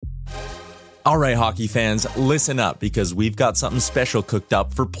All right, hockey fans, listen up because we've got something special cooked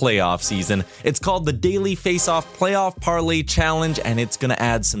up for playoff season. It's called the Daily Face-Off Playoff Parlay Challenge, and it's going to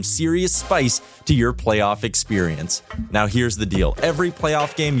add some serious spice to your playoff experience. Now, here's the deal. Every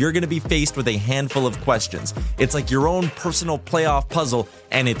playoff game, you're going to be faced with a handful of questions. It's like your own personal playoff puzzle,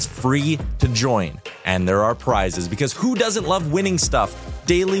 and it's free to join. And there are prizes, because who doesn't love winning stuff?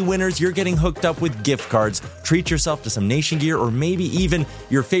 Daily winners, you're getting hooked up with gift cards. Treat yourself to some Nation gear or maybe even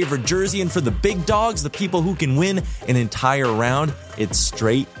your favorite jersey. And for the big dogs, the people who can win an entire round, it's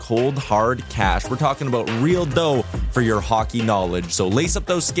straight, cold, hard cash. We're talking about real dough for your hockey knowledge. So lace up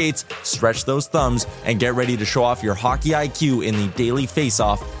those skates, stretch those thumbs, and get ready to show off your hockey IQ in the Daily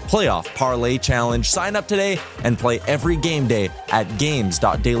Face-Off Playoff Parlay Challenge. Sign up today and play every game day at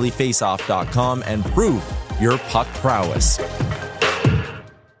games.dailyfaceoff.com and prove your puck prowess.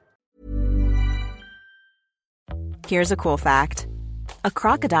 Here's a cool fact. A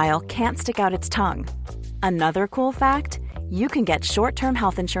crocodile can't stick out its tongue. Another cool fact, you can get short-term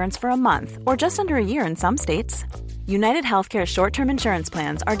health insurance for a month or just under a year in some states. United Healthcare short-term insurance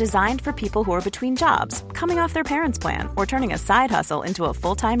plans are designed for people who are between jobs, coming off their parents' plan, or turning a side hustle into a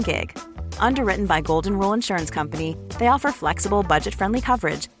full-time gig. Underwritten by Golden Rule Insurance Company, they offer flexible, budget-friendly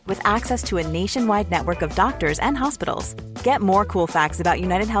coverage with access to a nationwide network of doctors and hospitals. Get more cool facts about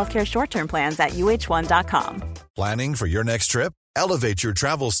United Healthcare short-term plans at uh1.com. Planning for your next trip? Elevate your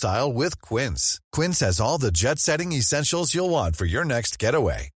travel style with Quince. Quince has all the jet-setting essentials you'll want for your next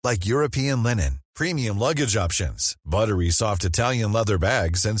getaway, like European linen, premium luggage options, buttery soft Italian leather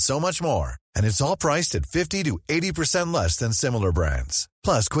bags, and so much more. And it's all priced at 50 to 80% less than similar brands.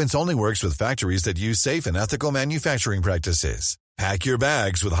 Plus, Quince only works with factories that use safe and ethical manufacturing practices. Pack your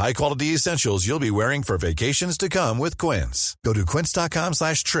bags with high-quality essentials you'll be wearing for vacations to come with Quince. Go to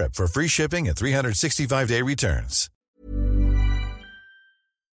quince.com/trip for free shipping and 365-day returns.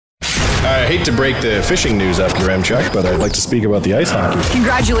 I hate to break the fishing news up here, Chuck, but I'd like to speak about the ice hockey.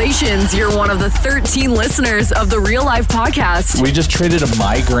 Congratulations, you're one of the 13 listeners of the Real Life Podcast. We just traded a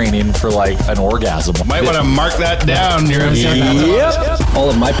migraine in for like an orgasm. Might want to mark that down. Yep. All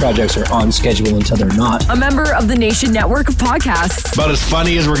of my projects are on schedule until they're not. A member of the Nation Network of Podcasts. About as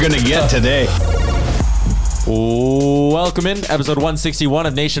funny as we're going to get today. Welcome in episode 161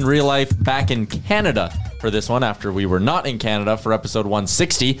 of Nation Real Life, back in Canada for this one after we were not in Canada for episode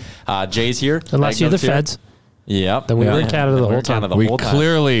 160. Jay's here. Unless you're the feds. Yep. Then we were in Canada the whole time. We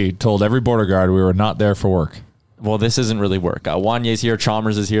clearly told every border guard we were not there for work. Well, this isn't really work. Wanye's here.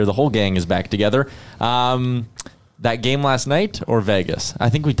 Chalmers is here. The whole gang is back together. That game last night or Vegas? I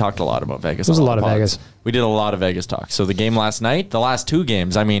think we talked a lot about Vegas. It was a lot of Vegas. We did a lot of Vegas talk. So the game last night, the last two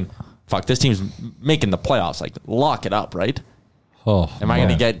games, I mean, fuck, this team's making the playoffs. Like, lock it up, right? Oh, am I going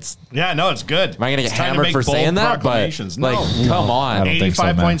to get? Yeah, no, it's good. Am I going to get hammered for saying that? But like, come on,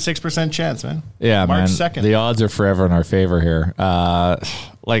 85.6% chance, man. Yeah, March man. 2nd. The odds are forever in our favor here.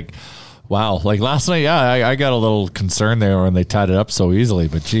 Like, wow. Like last night, yeah, I got a little concerned there when they tied it up so easily.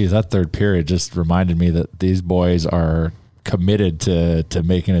 But geez, that third period just reminded me that these boys are committed to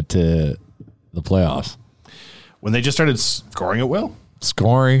making it to the playoffs. When they just started scoring at will.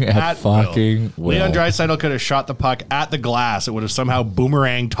 Scoring at fucking will. Leon Draisaitl could have shot the puck at the glass. It would have somehow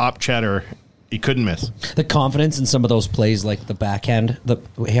boomeranged top cheddar. He couldn't miss. The confidence in some of those plays, like the backhand,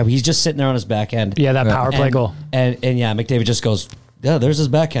 he's just sitting there on his backhand. Yeah, that power play goal. And yeah, McDavid just goes, yeah, there's his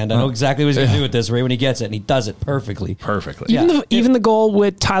backhand. I know exactly what he's going to do with this right when he gets it, and he does it perfectly. Even the goal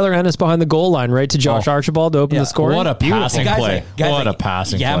with Tyler Ennis behind the goal line, right, to Josh Archibald to open the scoring. What a passing play. What a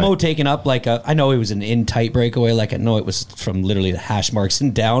passing play. Yamo taking up I know it was an in-tight breakaway, I know it was from literally the hash marks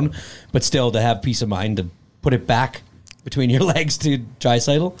and down, but still to have peace of mind to put it back between your legs to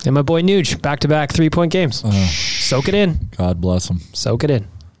Draisaitl. And my boy Nuge, back-to-back 3-point games. Soak it in. God bless him. Soak it in.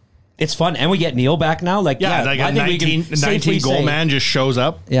 It's fun, and we get Neil back now. Like a 19 goal man just shows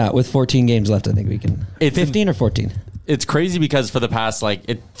up. Yeah, with 14 games left, I think we can. 15 or 14. It's crazy because for the past,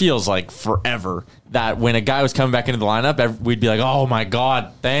 it feels like forever that when a guy was coming back into the lineup, we'd be like, oh my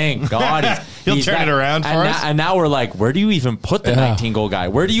God, thank God. He'll turn it around for us. And now we're like, where do you even put the 19-goal guy?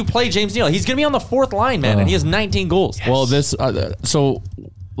 Where do you play James Neal? He's going to be on the fourth line, man, and he has 19 goals. Yes. Well,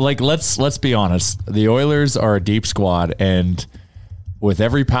 let's be honest. The Oilers are a deep squad, and with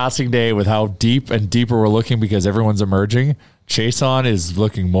every passing day, with how deep and deeper we're looking because everyone's emerging, Chason is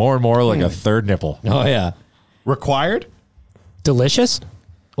looking more and more like a third nipple. Oh, yeah. Required? Delicious?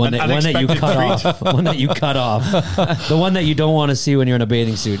 One that you cut off. One that you cut off. The one that you don't want to see when you're in a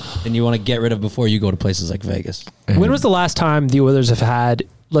bathing suit and you want to get rid of before you go to places like Vegas. When was the last time the Oilers have had,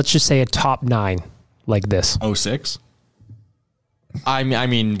 let's just say, a top 9 like this? 06? I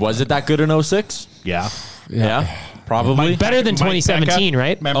mean, was it that good in 06? Yeah. Probably. Better than 2017,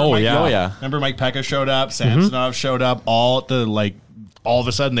 right? Oh, yeah. Remember Mike Pekka showed up, Samsonov showed up, all at the all of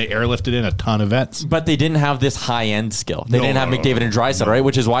a sudden they airlifted in a ton of vets. But they didn't have this high-end skill. They didn't have McDavid and Draisaitl, right?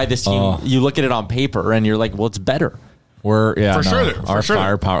 Which is why this team, you look at it on paper and you're like, well, it's better. Our sure.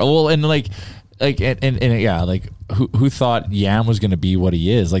 firepower. Well, and who thought Yam was going to be what he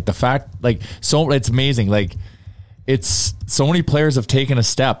is? Like the fact, it's amazing. Like it's so many players have taken a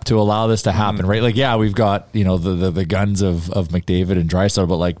step to allow this to happen, right? Like, yeah, we've got, the guns of McDavid and Draisaitl,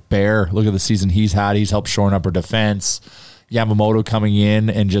 but like Bear, look at the season he's had. He's helped shoring up our defense. Yamamoto coming in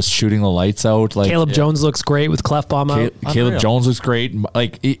and just shooting the lights out. Like Caleb Jones looks great with Clefbaum out. Caleb Jones looks great.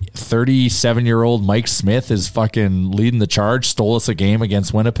 Like 37-year-old Mike Smith is fucking leading the charge. Stole us a game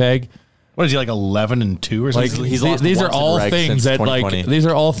against Winnipeg. What is he, like 11-2 or something? These are all things that these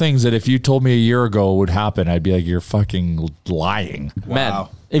are all things that if you told me a year ago would happen, I'd be like, you're fucking lying. Wow. Man,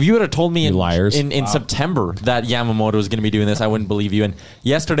 if you would have told me in wow. September that Yamamoto was going to be doing this, I wouldn't believe you. And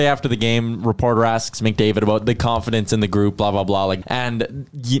yesterday after the game, reporter asks McDavid about the confidence in the group, blah, blah, blah. And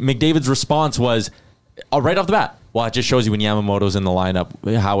McDavid's response was, right off the bat, well, it just shows you when Yamamoto's in the lineup,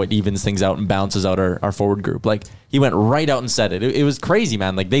 how it evens things out and balances out our forward group. Like, he went right out and said it. It was crazy,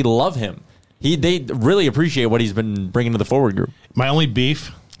 man. Like, they love him. They really appreciate what he's been bringing to the forward group. My only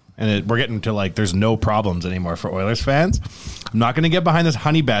beef, and we're getting to there's no problems anymore for Oilers fans. I'm not going to get behind this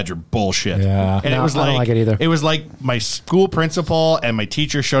Honey Badger bullshit. Yeah. And I don't like it either. It was like my school principal and my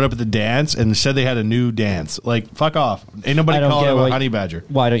teacher showed up at the dance and said they had a new dance. Like, fuck off. Ain't nobody calling him a Honey Badger.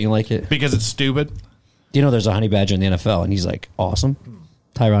 Why don't you like it? Because it's stupid. You know there's a Honey Badger in the NFL, and he's like, awesome.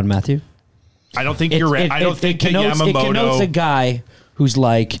 Tyrann Mathieu. I don't think you're right. I don't think Yamamoto. It connotes a guy who's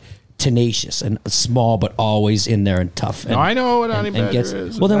like tenacious and small, but always in there and tough. And, no, I know what Honey Badger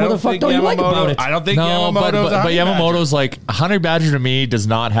is. Well, then what the fuck don't you like about it? I don't think Yamamoto's but Yamamoto's like, Honey Badger to me does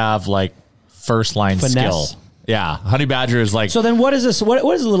not have like first line skill. Yeah, Honey Badger is like. So then, what is this? What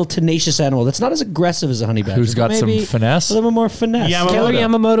is a little tenacious animal that's not as aggressive as a Honey Badger? Who's got some finesse? A little more finesse. Taylor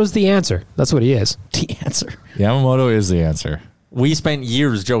Yamamoto's the answer. That's what he is. The answer. Yamamoto is the answer. We spent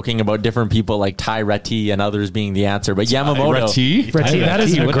years joking about different people like Ty Reti and others being the answer, but Yamamoto. Reti, that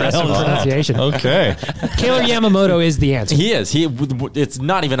is an aggressive pronunciation. Okay. Taylor Yamamoto is the answer. He is. It's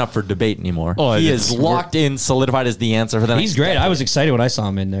not even up for debate anymore. Oh, he is locked in, solidified as the answer for that. He's great. I was excited when I saw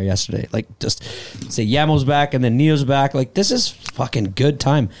him in there yesterday. Like, just say Yamo's back and then Neo's back. Like, this is fucking good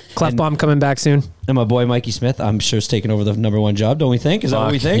time. Clefbaum coming back soon. And my boy Mikey Smith, I'm sure, is taking over the #1 job. Don't we think? Is that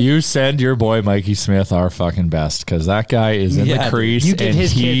what we think? You send your boy Mikey Smith our fucking best because that guy is in the crease and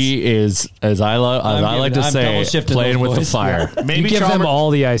he is, as I like to say, playing with the fire. Yeah. Maybe you give them all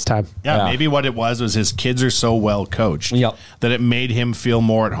the ice time. Yeah, maybe what it was his kids are so well coached that it made him feel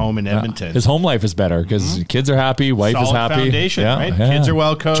more at home in Edmonton. His home life is better because kids are happy, wife is happy. Foundation, right? Kids are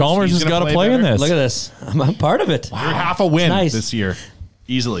well coached. Chalmers has got to play in this. Look at this. I'm part of it. Wow. You're half a win this year,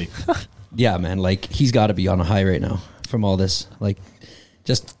 easily. Yeah, man. Like, he's got to be on a high right now from all this. Like,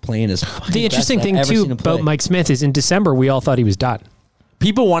 just playing his fucking The interesting best thing, I've ever too, seen him play. about Mike Smith is in December, we all thought he was done.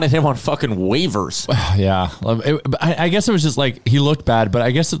 People wanted him on fucking waivers. Yeah. I guess it was just like he looked bad, but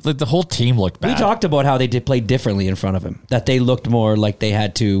I guess the whole team looked bad. We talked about how they did play differently in front of him, that they looked more like they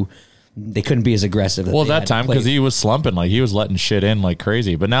couldn't be as aggressive. That time because he was slumping, like he was letting shit in like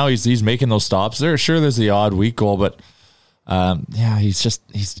crazy. But now he's making those stops. There's the odd weak goal, but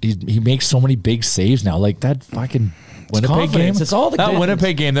he makes so many big saves now. Like that fucking Winnipeg game. It's all the that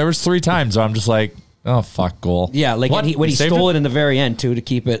Winnipeg game. There was 3 times. So I'm just like, oh fuck, goal. Yeah, like when he stole it in the very end too to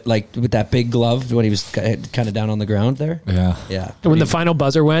keep it like with that big glove when he was kind of down on the ground there. Yeah. When the final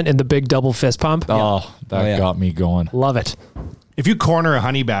buzzer went and the big double fist pump. Oh, that got me going. Love it. If you corner a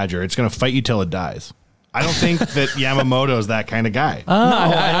Honey Badger, it's going to fight you till it dies. I don't think that Yamamoto is that kind of guy. No,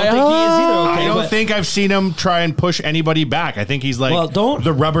 I don't think he is either. Okay, I don't think I've seen him try and push anybody back. I think he's like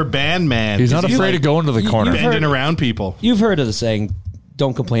the rubber band man. He's not afraid to go into the corner. Bending around people. You've heard of the saying,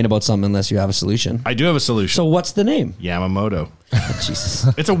 don't complain about something unless you have a solution. I do have a solution. So what's the name? Yamamoto. Jesus.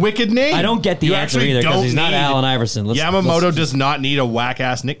 It's a wicked name. I don't get the answer either because he's not Allen Iverson. Yamamoto does not need a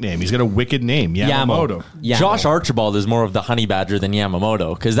whack-ass nickname. He's got a wicked name. Yamamoto. Josh Archibald is more of the Honey Badger than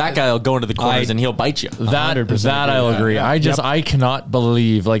Yamamoto because that guy will go into the corners and he'll bite you. That I'll agree. I cannot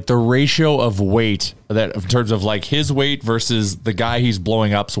believe like the ratio of weight that in terms of like his weight versus the guy he's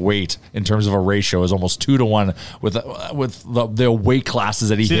blowing up's weight in terms of a ratio is almost 2 to 1 with the weight classes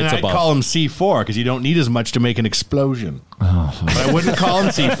that he hits above. I call him C4 because you don't need as much to make an explosion. But I wouldn't call him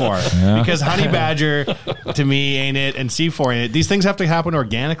C4 because Honey Badger to me ain't it, and C4 ain't it. These things have to happen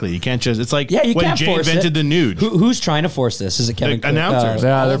organically. You can't just. It's like you when can't Jay force invented the nude. Who's trying to force this? Is it Kevin? The announcers.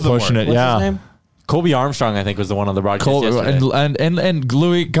 They're pushing it. What's his name? Colby Armstrong, I think, was the one on the broadcast yesterday. and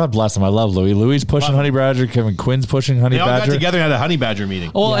Louis, God bless him. I love Louis. Louis pushing Honey Badger. Kevin Quinn's pushing Honey They all Badger. got together and had a Honey Badger meeting.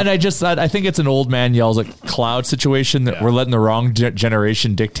 Well, and I think it's an old man yells at cloud situation that we're letting the wrong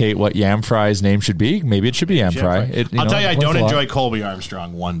generation dictate what Yam Fry's name should be. Maybe it should be Yam Fry. I'll tell you, I don't enjoy Colby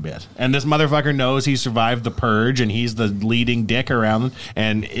Armstrong one bit. And this motherfucker knows he survived the purge and he's the leading dick around,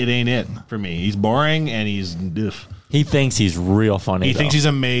 and it ain't it for me. He's boring and he's... He thinks he's real funny. He thinks he's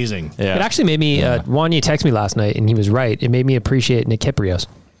amazing. Yeah. It actually made me, Wanya texted me last night, and he was right. It made me appreciate Nick Kyprios.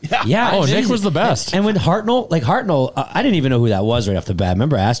 Yeah. Oh, Nick was the best. And when Hartnell, I didn't even know who that was right off the bat.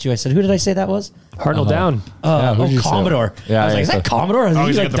 Remember, I asked you, I said, who did I say that was? Hartnell Down. who'd you say? Commodore. Yeah, I was like, is that Commodore? He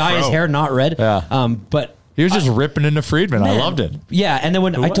he's like got the dye his fro. hair not red. Yeah. But He was just ripping into Friedman. I man, loved it. Yeah, and then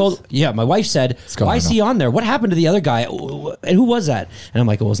when I told, my wife said, go why on is he on there? What happened to the other guy? And who was that? And I'm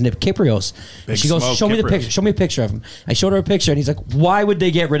like, it was Nick Kyprios. And she goes, Smoke show me the Kyprios. picture. Show me a picture of him. I showed her a picture, and he's like, why would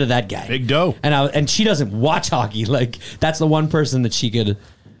they get rid of that guy? Big dough. And she doesn't watch hockey. Like, that's the one person that she could.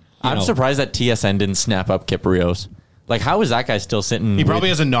 I'm surprised that TSN didn't snap up Kyprios. Like, how is that guy still sitting? He probably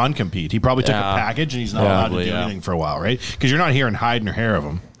has a non-compete. He probably took a package and he's not allowed to Probably, do anything for a while, right? Because you're not hearing hide nor hair of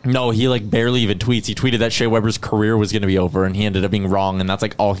him. No, he like barely even tweets. He tweeted that Shea Weber's career was going to be over, and he ended up being wrong, and that's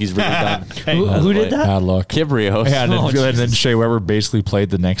like all he's really done. Who did that? Bad luck. Kyprios. Yeah, and then Shea Weber basically played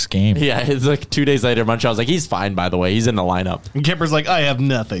the next game. Yeah, it's like 2 days later, Montreal's like, he's fine, by the way. He's in the lineup. And Kipper's like, I have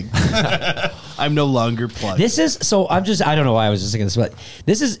nothing. I'm no longer plugged. This is so. I don't know why I was just thinking this, but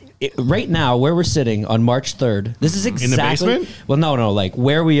this is right now where we're sitting on March 3rd. This is exactly basement? Well, no, like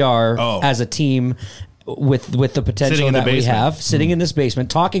where we are Oh. as a team with the potential Sitting in the that we basement. have, sitting in this basement,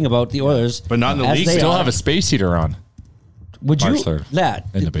 talking about the Oilers, But not in the as league. they Still are. have a space heater on. Would you March 3rd, that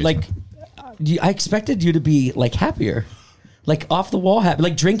in the like? I expected you to be like happier, like off the wall happy,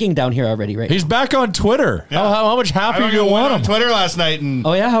 like drinking down here already, right? He's back on Twitter. Yeah. How much I happier do you went want on him? Twitter last night and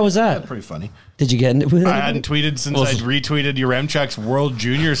Oh yeah, how was that? pretty funny. Did you get into it? I hadn't tweeted since I retweeted Yaremchuk's World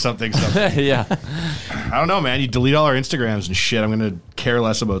Junior something. Yeah. I don't know, man. You delete all our Instagrams and shit. I'm going to care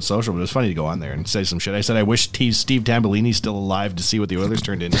less about social, but it was funny to go on there and say some shit. I said, I wish Steve Tambellini's still alive to see what the Oilers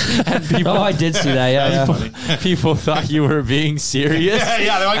turned into. Oh, I did see that. Yeah. People thought you were being serious.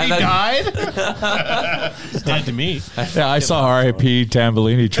 yeah, they're like, And he then- died? He's dead to me. Yeah, I saw R.I.P.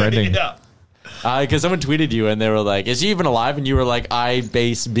 Tambellini trending. Yeah. Because someone tweeted you and they were like, is he even alive? And you were like, I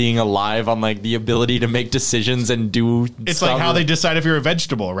base being alive on like the ability to make decisions and do It's stuff. like how they decide if you're a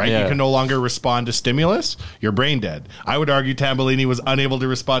vegetable, right? Yeah. You can no longer respond to stimulus. You're brain dead. I would argue Tambellini was unable to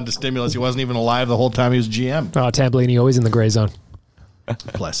respond to stimulus. He wasn't even alive the whole time he was GM. Oh, Tambellini always in the gray zone.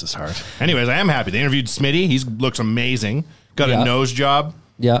 Bless his heart. Anyways, I am happy. They interviewed Smitty. He looks amazing. Got Yeah. a nose job.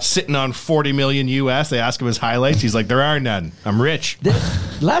 Yeah. Sitting on $40 million US. They ask him his highlights. He's like, there are none. I'm rich.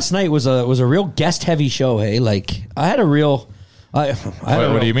 Last night was a real guest heavy show. Hey, like I had a real.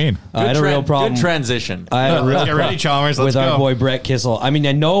 What do you mean? I had a real problem. Good transition. I had a real Let's get ready, Chalmers. Let's with go. our boy Brett Kissel. I mean,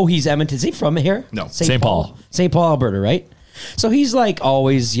 I know he's Edmonton. Is he from here? No. St. Paul. St. Paul, Alberta, right? So he's like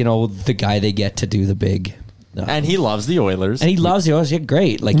always, the guy they get to do the big. And he loves the Oilers. And he loves the Oilers. Yeah,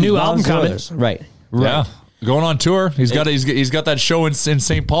 great. Like New he album loves the coming. Oilers. Right. Yeah. Going on tour. He's got that show in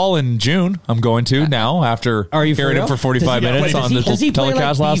St. Paul in June. I'm going to now after Are you hearing him for 45 minutes on the does he play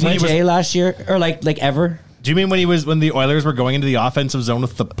telecast like last night. BBJ last year or like ever? Do you mean when the Oilers were going into the offensive zone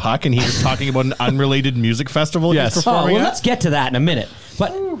with the puck and he was talking about an unrelated music festival Yes. he was Oh, performing well, at? let's get to that in a minute.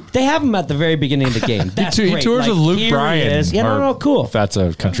 But they have him at the very beginning of the game. That's He great. tours Like, with Luke here he Bryan. is. Yeah, or no, cool. If that's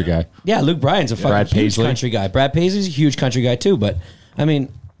a country guy. Yeah, Luke Bryan's a fucking Brad huge Paisley. country guy. Brad Paisley's a huge country guy too. But I mean,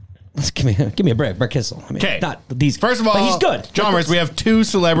 let's give me a break. Brett Kissel. I mean, Okay. not these. First of all, but he's good. Chalmers, we have two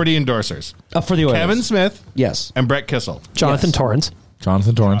celebrity endorsers. For the Oilers. Kevin Smith Yes. and Brett Kissel. Jonathan Yes. Torrance,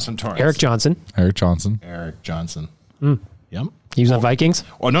 Jonathan Torrance. Jonathan Torrance. Eric Johnson. Eric Johnson. Eric Johnson. Yep. He was on Vikings.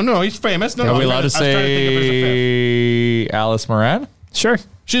 Oh, no, he's famous. No, Are no, we I allowed was to trying think if there's a fifth. say Alice Moran? Sure.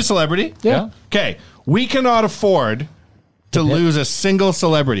 She's a celebrity. Yeah. Okay. We cannot afford to lose a single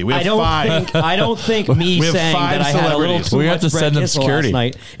celebrity. We have five. I don't think me We have saying five that I had a little celebrities. too We have much to Brett send them Kissel security. last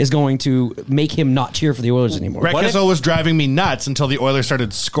night is going to make him not cheer for the Oilers anymore. Brett Kissel was driving me nuts until the Oilers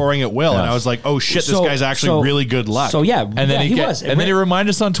started scoring at will, and I was like, "Oh shit, this guy's actually really good luck." So yeah, And then he was. And then he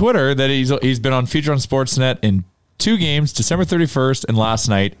reminded us on Twitter that he's been on feature on Sportsnet in 2 games, December 31st and last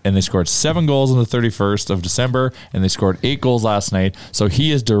night, and they scored 7 goals on the 31st of December, and they scored 8 goals last night. So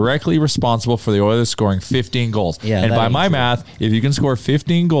he is directly responsible for the Oilers scoring 15 goals. Yeah, and that by ain't my true. math, if you can score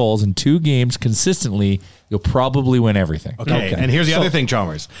 15 goals in 2 games consistently, you'll probably win everything. Okay. And here's the other thing,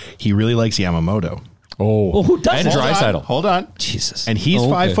 Chalmers. He really likes Yamamoto. Oh, who does and that? Draisaitl. Hold on. Jesus. And he's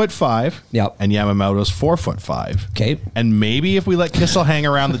Oh, okay. 5'5". Yep. And Yamamoto's 4'5". Okay. And maybe if we let Kissel hang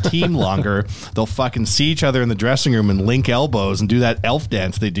around the team longer, they'll fucking see each other in the dressing room and link elbows and do that elf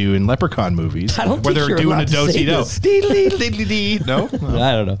dance they do in Leprechaun movies. I don't where think they're you're doing allowed a to say do-si-do. this. Dee-dee-dee-dee-dee. No? I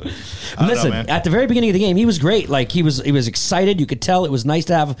don't know. don't Listen, know, man. at the very beginning of the game, he was great. Like he was excited. You could tell it was nice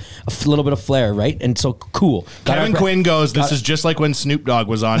to have a little bit of flair, right? And so cool. Got Kevin our- Quinn goes, this is just like when Snoop Dogg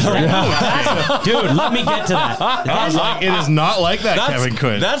was on. Dude, let me get to that. I was like, it is not like that, Kevin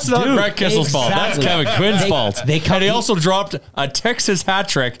Quinn. That's not Dude, Brett Kissel's fault. That's exactly. Kevin Quinn's They- fault. they come- and he also dropped a Texas hat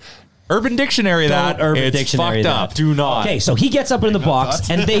trick. Urban Dictionary that. Don't Urban it's Dictionary fucked that. up. Do not. Okay, so he gets up in the box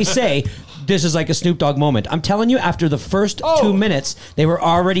and they say this is like a Snoop Dogg moment. I'm telling you, after the first 2 minutes, they were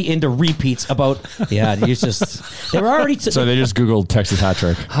already into repeats about. Yeah, you just they were already. So they just Googled Texas hat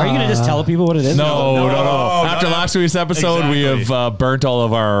trick. Are you going to just tell people what it is? No. no. After last week's episode, we Exactly. have burnt all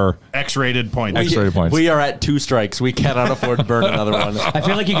of our X-rated points. X-rated points. We are at 2 strikes. We cannot afford to burn another one. I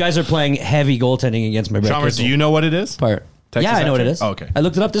feel like you guys are playing heavy goaltending against my Brett Chalmers, Kissel do you know what it is? part. Texas Yeah, I know what it hat is. trick? Oh, okay. I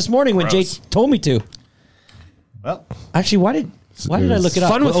looked it up this morning when Gross. Jake told me to. Well, Actually, why did I look it up?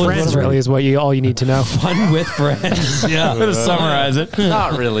 Fun with Oh, friends, what- really, is all you need to know. Fun with friends. Yeah. to summarize it.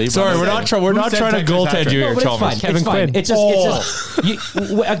 Not really. but- Sorry, we're not trying to said goaltend Texas you hat here, No, but it's Chalmers. fine. Kevin It's fine. Quinn. It's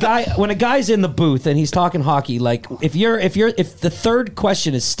just a guy when a guy's in the booth and he's talking hockey. Like if the third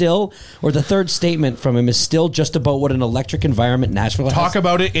question is still, or the third statement from him is still just about what an electric environment Nashville has. talk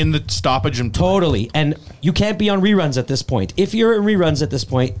about it in the stoppage and Totally, and you can't be on reruns at this point. If you're in reruns at this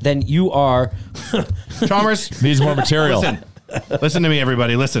point, then you are. Chalmers, Needs more material. listen to me,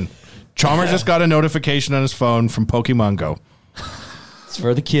 everybody. Listen. Chalmers just got a notification on his phone from Pokemon Go. It's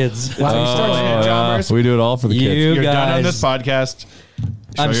for the kids. Chalmers. We do it all for the kids. You You're done on guys. this podcast.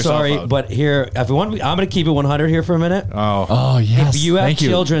 Show I'm yourself sorry, out. but here, I'm going to keep it 100 here for a minute. Oh yes, If you have thank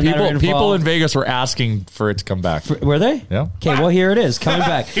children that people, are people involved- in Vegas were asking for it to come back. Were they? Yeah. Okay, well, here it is. Coming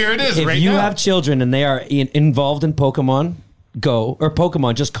back. Here it is, If right you now. have children and they are involved in Pokemon Go, or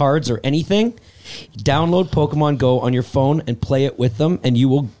Pokemon, just cards or anything, download Pokemon Go on your phone and play it with them, and you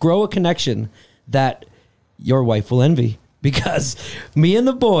will grow a connection that your wife will envy. Because me and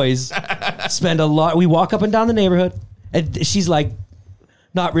the boys spend a lot. We walk up and down the neighborhood, and she's like,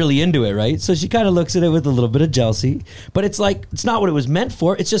 not really into it, right? So she kind of looks at it with a little bit of jealousy. But it's like, it's not what it was meant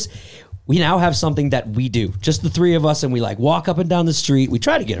for. It's just, we now have something that we do. Just the three of us, and we like walk up and down the street. We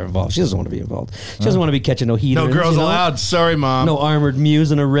try to get her involved. She doesn't want to be involved. She doesn't want to be catching no heat. No girls allowed. Sorry, Mom. No armored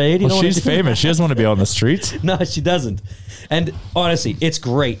Mews in a raid. You Well, don't wanna she's do famous. She doesn't want to be on the streets. that. No, she doesn't. And honestly, it's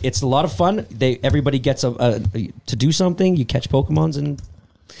great. It's a lot of fun. Everybody gets to do something. You catch Pokemons and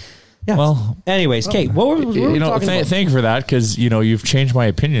yeah. Well, anyways, Kate, what were we you know, talking about? thank you for that because you've changed my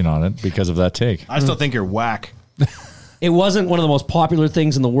opinion on it because of that take. I still think you're whack It wasn't one of the most popular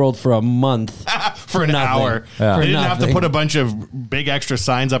things in the world for a month. for an nothing. hour. Yeah. They For didn't have to nothing. put a bunch of big extra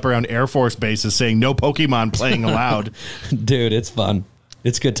signs up around Air Force bases saying no Pokemon playing allowed Dude, it's fun.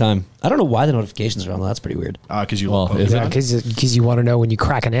 It's a good time. I don't know why the notifications are on. That's pretty weird. because you Well, love is Pokemon. it? Because you want to know when you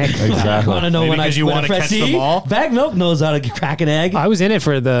crack an egg. I Exactly. want to know Maybe when I 'cause you when wanna I catch see, them all? Bag Milk knows how to crack an egg. I was in it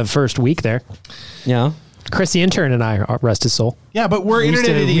for the first week there. Yeah. Chris, the intern, and I, rest his soul. Yeah, but we're used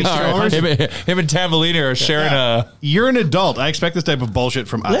internet to- idiots. we Chalmers. Him and Tambolini are sharing a. You're an adult. I expect this type of bullshit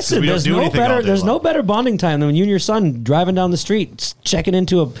from us. 'cause Listen, we don't there's do no anything all better. day There's no long. better bonding time than when you and your son driving down the street, checking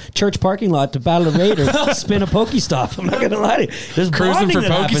into a church parking lot to battle a raid or spin a Pokestop. I'm not gonna lie to you. There's Cruising bonding for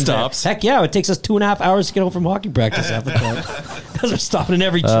that happens there. Pokestops. Heck yeah, it takes us 2.5 hours to get home from hockey practice half the time because we're stopping in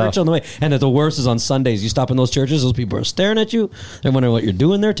every church on the way. And the worst is on Sundays. You stop in those churches, those people are staring at you. They're wondering what you're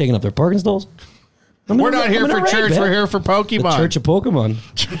doing there, taking up their parking stalls. We're not here for church. We're here for The Pokemon. Church of Pokemon,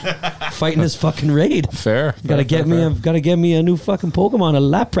 fighting this fucking raid. Fair. Gotta get me a new fucking Pokemon, a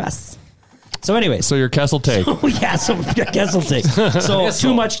Lapras. So, anyways, So your Kessel take. yeah, so Kessel take. So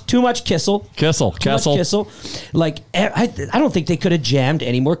too much Kissel. Kessel. Too much Kissel. Like I don't think they could have jammed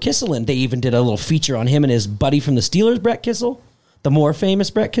any more Kissel in. They even did a little feature on him and his buddy from the Steelers, Brett Kissel, the more famous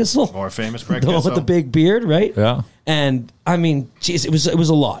Brett Kissel, More famous Brett the one Kissel. with the big beard, right? Yeah. And I mean, geez, it was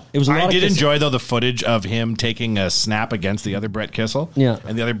a lot. It was a lot. I of did Kissel. enjoy though the footage of him taking a snap against the other Brett Kissel. Yeah.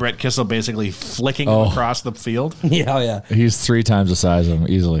 and the other Brett Kissel basically flicking him across the field. Yeah, oh, yeah. He's 3 times the size of him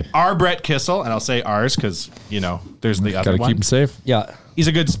easily. Our Brett Kissel, and I'll say ours because there's the Got other to one. keep him safe. Yeah. He's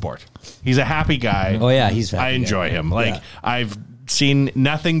a good sport. He's a happy guy. Oh yeah, he's. I happy, enjoy yeah. him. Like Yeah. I've seen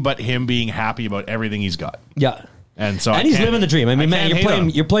nothing but him being happy about everything he's got. Yeah. And so And he's living the dream. I mean, man,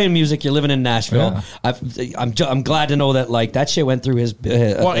 you're playing music. You're living in Nashville. Yeah. I'm glad to know that like that shit went through his.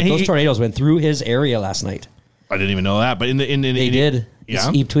 and those tornadoes went through his area last night. I didn't even know that, but They did.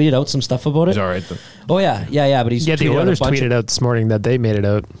 Yeah, He tweeted out some stuff about it. he's all right. Though. Oh yeah. But he's Yeah, the tweeted out a Oilers bunch tweeted out this morning that they made it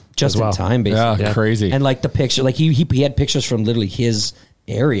out. just in time, basically. Yeah, crazy. And like the picture, like he had pictures from literally his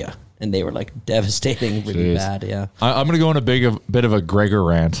area, and they were like devastating, really Jeez. bad. Yeah. I'm going to go on a bit of a Gregor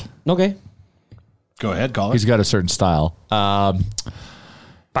rant. Okay. Go ahead, call it. He's got a certain style.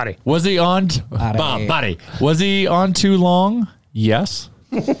 Buddy. Was he on? Buddy. Was he on too long? Yes.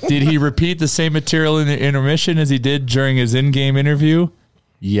 Did he repeat the same material in the intermission as he did during his in-game interview?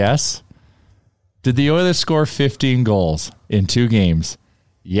 Yes. Did the Oilers score 15 goals in 2 games?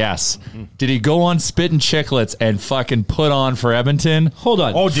 Yes. Did he go on Spit and Chicklets and fucking put on for Edmonton? Hold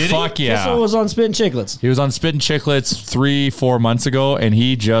on. Oh, did he? Fuck yeah. Kissel was on Spit and Chicklets. He was on Spit and Chicklets 3-4 months ago, and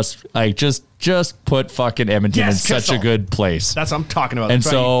he just put fucking Edmonton Yes, in such a Kissel. good place. That's what I'm talking about. And That's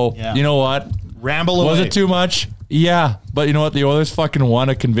so, right. Yeah. you know what? Ramble away. Was it too much? Yeah, but you know what? The Oilers fucking won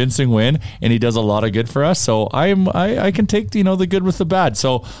a convincing win, and he does a lot of good for us. So I can take the good with the bad.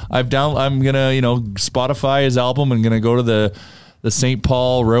 So I'm gonna Spotify his album and gonna go to the St.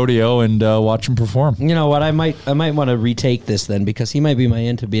 Paul Rodeo and watch him perform. You know what? I might want to retake this then, because he might be my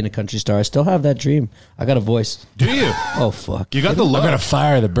end to being a country star. I still have that dream. I got a voice. Do you? Oh fuck! You got the look. I got a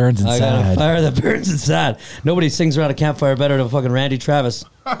fire that burns I got a inside. fire that burns inside. Nobody sings around a campfire better than fucking Randy Travis.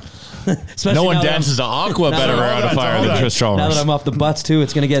 Especially No one now that dances to Aqua now better that- around a fire than Chris Now that Chalmers. I'm off the butts too,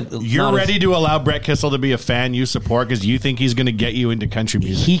 it's gonna get. You're not as- ready to allow Brett Kissel to be a fan you support because you think he's going to get you into country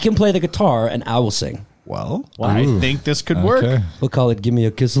music. He can play the guitar and I will sing. Well, I think this could work. Okay. We'll call it "Give Me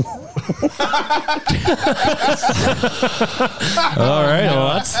a Kissel." All right,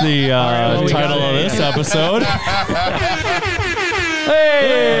 well, that's the title of this episode.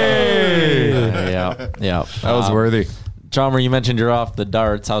 Hey! Yeah. That was worthy. Chalmer, you mentioned you're off the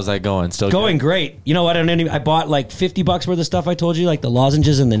darts. How's that going? Still Going good? great. You know what? I bought like $50 worth of stuff. I told you, like the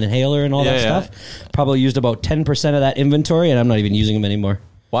lozenges and the inhaler and all that Yeah. stuff. Probably used about 10% of that inventory, and I'm not even using them anymore.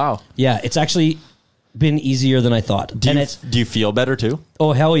 Wow. Yeah, it's actually been easier than I thought. Do you feel better too?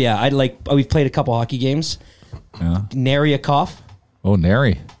 Oh hell yeah! We've played a couple hockey games. Yeah. Nary a cough, Oh,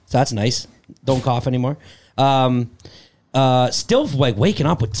 nary. so that's nice. Don't cough anymore. Still like waking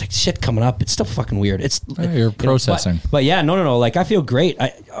up with like shit coming up. It's still fucking weird. It's You're processing. but yeah, no. Like I feel great.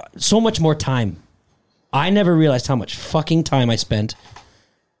 So much more time. I never realized how much fucking time I spent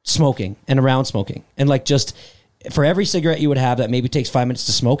smoking and around smoking, and like just for every cigarette you would have that maybe takes 5 minutes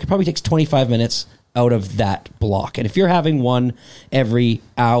to smoke, it probably takes 25 minutes out of that block. And if you're having one every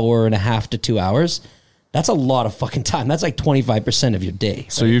hour and a half to 2 hours, that's a lot of fucking time. That's like 25% of your day.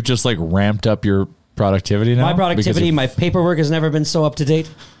 So you've just like ramped up your productivity now? My productivity, Because my paperwork has never been so up to date.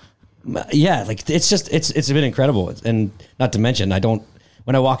 Yeah, like it's been incredible. And not to mention,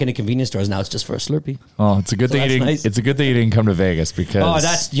 when I walk into convenience stores now, it's just for a Slurpee. Oh, it's a good So thing you that's didn't. nice. I didn't come to Vegas because.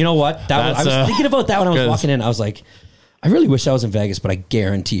 Oh, you know what? I was thinking about that when I was 'cause- walking in. I was like, I really wish I was in Vegas, but I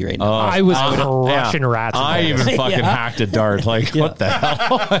guarantee you right now. I was crushing rats. in I Vegas. even fucking Yeah. hacked a dart. Like, what the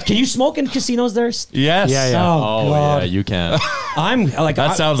hell? Can you smoke in casinos there? Yes. Yeah, yeah. Oh, God. yeah, you can. I'm like,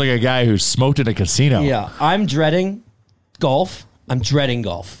 That sounds like a guy who smoked in a casino. yeah, I'm dreading golf. I'm dreading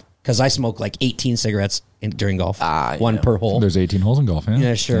golf because I smoke like 18 cigarettes during golf, one per hole. There's 18 holes in golf. Yeah,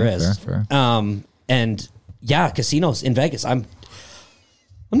 Yeah, sure Yeah, is. Fair. And yeah, casinos in Vegas. I'm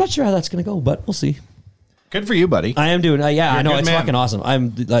not sure how that's gonna go, but we'll see. Good for you, buddy. I am doing. Yeah, You're I a know good it's man. fucking awesome.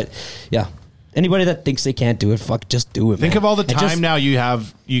 I'm like, yeah. Anybody that thinks they can't do it, fuck, just do it. Think man. of all the And time just- now you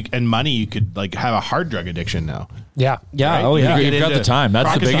have and money you could like have a hard drug addiction now. Yeah. Yeah. Right? Oh yeah. You've got into the time. That's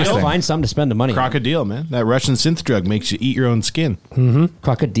the crocodile. biggest thing. Find something to spend the money on. Crocodile, man. That Russian synth drug makes you eat your own skin.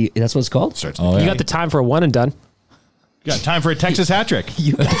 Crocodile. That's what it's called. Starts Oh, You yeah. got the time for a one and done. got time for a Texas hat trick.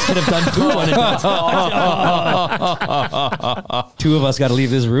 You guys could have done two one and done. Two of us got to leave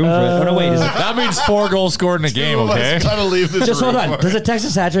this room for it. Oh no, wait. Is it, That means 4 goals scored in a game. Okay. Gotta leave this just hold room. on. Does a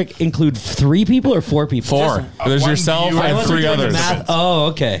Texas hat trick include 3 people or 4 people? 4. There's one yourself viewer. I and wasn't 3 doing the others. math. Oh,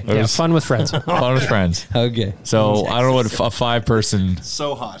 okay. Yeah, fun with friends. Fun with friends. Okay. So I don't know what a 5-person.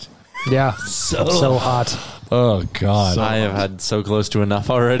 So hot. Yeah. So hot. Oh God. I have had so close to enough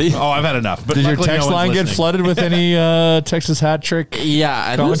already. Oh, I've had enough. But Did your luckily text no one's line get listening. flooded with any Texas hat trick?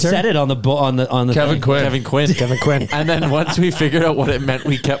 Yeah, and Who Commentary? said it on the Kevin thing? Quinn. Kevin Quinn. Kevin Quinn. And then once we figured out what it meant,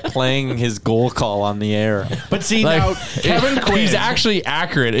 we kept playing his goal call on the air. But see Like, now, Kevin Quinn. He's actually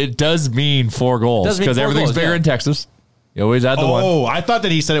accurate. It does mean 4 goals Does mean because 4 everything's goals, bigger yeah. in Texas. You always add the one. Oh, I thought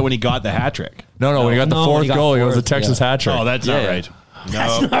that he said it when he got the hat trick. No, when he got the No, when he 4th got goal, he goes the 4th, Texas yeah. hat trick. Oh, that's Yeah, not yeah. right. No.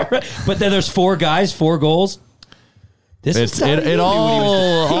 That's not right. But then there's 4 guys, 4 goals. This It's is it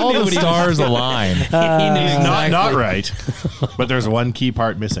all the stars align. He's not right. But there's one key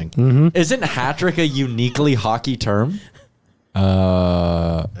part missing. Isn't hat trick a uniquely hockey term?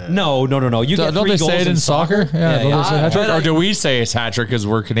 No. You get Don't 3 they goals say it in soccer? Yeah, don't they say hat trick? but Or do we say it's hat trick because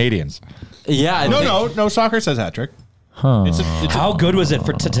we're Canadians? Yeah. I think- No. Soccer says hat trick. How good was it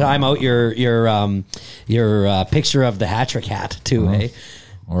to time out your picture of the hat trick hat too? Eh?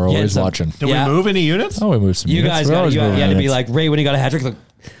 We're always watching. Did we move any units? Oh, we moved some. You units. guys We're got always you moving had to be units. like, Ray, when you got a hat trick, like,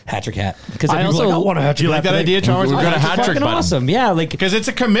 hat trick hat. Because I also like, I want a hat trick. Do you like that idea, Chalmers? We've got a hat trick Fucking button. awesome. Yeah, like, Because it's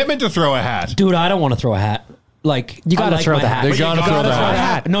a commitment to throw a hat. dude, I don't want to throw a hat. Like, You gotta I like throw my the hat. They But gotta you throw gotta the throw the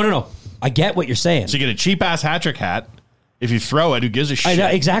hat. No. I get what you're saying. So you get a cheap ass hat trick hat. If you throw it, who gives a shit?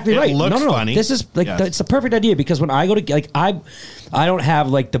 Exactly it right. Looks no. funny. This is like Yeah. it's the perfect idea because when I go to like I don't have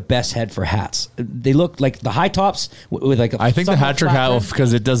like the best head for hats. They look like the high tops with like. I think the hat trick hat,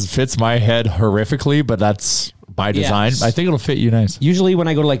 because it because my head horrifically, but that's by design. Yes. I think it'll fit you nice. Usually when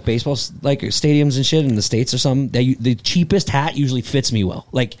I go to like baseball like stadiums and shit in the States or something, the cheapest hat usually fits me well.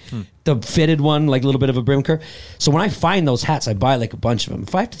 Like the fitted one, like a little bit of a brim curve. So when I find those hats, I buy like a bunch of them.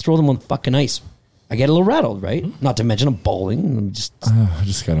 If I have to throw them on fucking ice, I get a little rattled, right? Not to mention I'm balding. I'm just I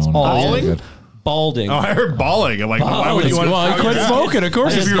just got on. Balding? balding. Oh, I heard bawling. I'm like, why would you want to Well, I throw quit your hat? smoking. Of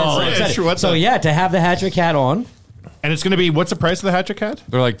course, If it's you're bald. rich, what So the- yeah, to have the hat trick hat on. And it's going to be, what's the price of the hat trick hat?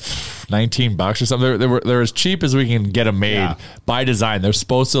 They're like $19 or something. They're as cheap as we can get them made Yeah. by design. They're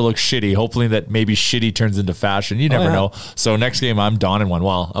supposed to look shitty. Hopefully that maybe shitty turns into fashion. You never yeah. know. So next game I'm donning one.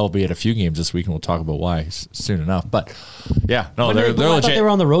 Well, I'll be at a few games this week and we'll talk about why soon enough. But yeah, no, they're I thought legit. they were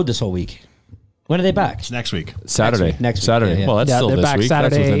on the road this whole week. When are they back? It's next week. Saturday. Next week. Saturday. Yeah, yeah. Well, that's Yeah, still they're this back week.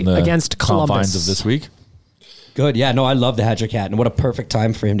 Saturday that's within the against confines Columbus. of this week. Good. Yeah, no, I love the hat trick hat, and what a perfect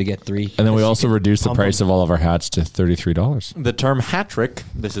time for him to get 3. And then we also reduced the pump price of all of our hats to $33. The term hat trick,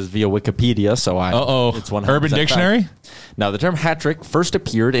 this is via Wikipedia, so it's 100% Urban fact. Dictionary? Now, the term hat trick first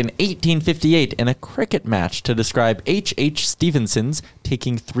appeared in 1858 in a cricket match to describe H.H. Stevenson's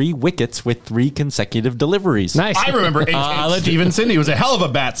taking 3 wickets with 3 consecutive deliveries. Nice. I remember H.H. Stevenson. He was a hell of a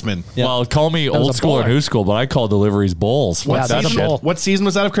batsman. Well, call me was old a school or bowler. new school, but I call deliveries bowls. Yeah, What's that's that a shit? bowl. What season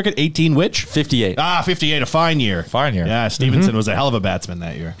was that of cricket? 18 which? 58. 58, a fine year. Fine year. Yeah, Stevenson was a hell of a batsman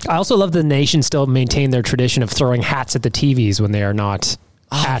that year. I also love the nation still maintain their tradition of throwing hats at the TVs when they are not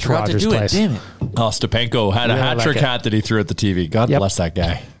at Forgot to Rogers do it. Place. Damn it. Oh, Stepanko had a Really hat like trick it. hat that he threw at the TV. God Yep. bless that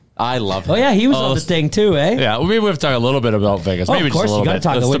guy. I love him. Oh yeah, he was on the thing too, eh? Yeah, well, maybe we have to talk a little bit about Vegas. Oh, Maybe of just a course, you little gotta bit.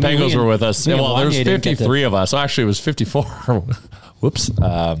 talk The about it. Stepankos Me were with us. and Well, there's Wanye didn't get 53 of us. Actually, it was 54. Whoops.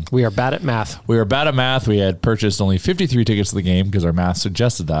 We are bad at math. We were bad at math. We had purchased only 53 tickets to the game because our math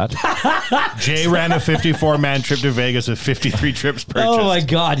suggested that. Jay ran a 54-man trip to Vegas with 53 trips purchased. Oh my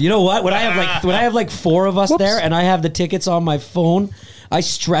god! You know what? When I have like 4 of us there, and I have the tickets on my phone, I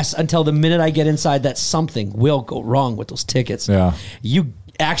stress until the minute I get inside that something will go wrong with those tickets. Yeah. You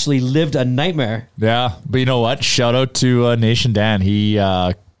actually lived a nightmare. Yeah, but you know what? Shout out to Nation Dan. He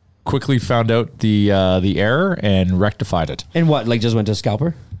quickly found out the error and rectified it. And what? Like just went to a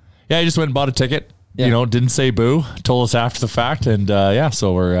scalper? Yeah, he just went and bought a ticket. Yeah. You know, didn't say boo. Told us after the fact, and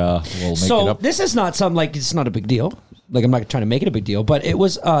so we'll make it So up. this is not something like it's not a big deal. Like I'm not trying to make it a big deal, but it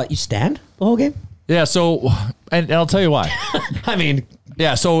was. You stand the whole game? Yeah. So, and I'll tell you why. I mean,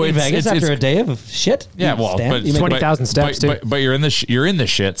 Yeah. So in it's Vegas it's, after a day of shit. Yeah, you well, stand? but You make- 20,000 steps, too. But you're in the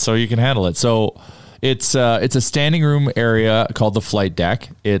shit, so you can handle it. So it's a standing room area called the flight deck.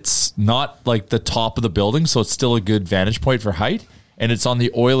 It's not like the top of the building, so it's still a good vantage point for height. And it's on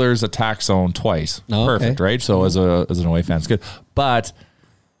the Oilers attack zone twice. Oh, okay. Perfect, right? So as an away fan, it's good. But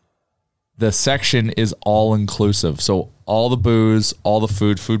the section is all inclusive. So all the booze, all the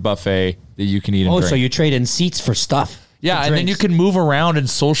food buffet that you can eat and oh, drink. so you trade in seats for stuff. Yeah, for and then you drinks. can move around and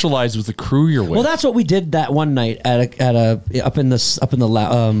socialize with the crew you're with. Well, that's what we did that one night up in the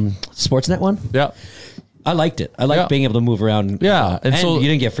Sportsnet one. yeah. I liked it. I liked Yeah. being able to move around. Yeah, and and so- you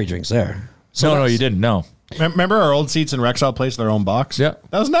didn't get free drinks there. So No, that's- you didn't. No. Remember our old seats in Rexall Place, their own box? Yeah.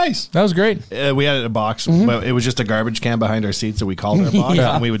 That was nice. That was great. We had a box, but it was just a garbage can behind our seats that we called our box.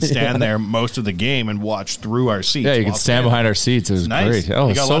 Yeah. And we would stand there most of the game and watch through our seats. Yeah, you while could stand behind our seats. It was Nice. great. Oh, You it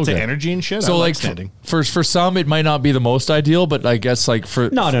was got so lots good. of energy and shit. So I like standing. for some it might not be the most ideal, but I guess like for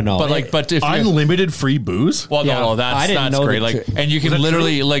No. But if you Unlimited free booze? well Yeah. no I that's didn't know great. the Like tri- and you can that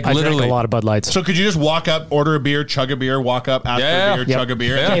literally like I drank literally a lot of Bud Lights. So could you just walk up, order a beer, chug a beer, walk up, ask Yeah. for a beer, Yep. chug a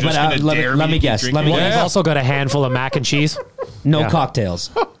beer? Yeah. and Okay, you're but, just gonna let me- dare let me to keep guess. drinking? Let me Well, guess. he's also got a handful of mac and cheese. No Yeah.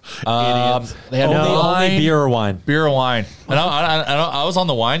 cocktails. they had Only beer or wine. beer or wine. And I was on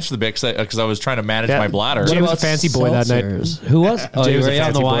the wines for the bit because I was trying to manage Yeah. my bladder. Jay was a fancy boy that night. Seltzers. Who was? Oh, Jay you was were a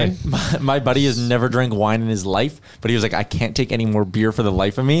on the fancy boy. wine. My buddy has never drank wine in his life, but he was like, I can't take any more beer for the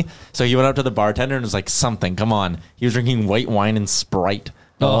life of me. So he went up to the bartender and was like, something, come on. He was drinking white wine and Sprite.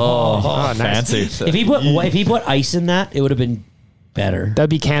 Oh, nice. fancy. If he put ice in that, it would have been better. That'd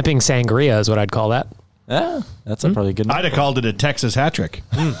be camping sangria, is what I'd call that. Yeah, that's probably good. I'd have called it a Texas hat trick.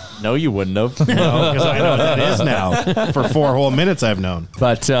 No, you wouldn't have. No, because I know what that is now. For 4 whole minutes, I've known.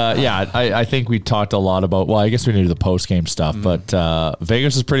 But I think we talked a lot about. Well, I guess we knew the post game stuff, but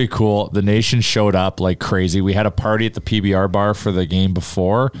Vegas is pretty cool. The nation showed up like crazy. We had a party at the PBR bar for the game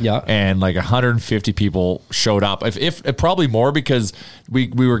before, and like 150 people showed up. If probably more because we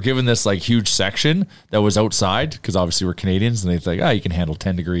were given this like huge section that was outside because obviously we're Canadians and they think, you can handle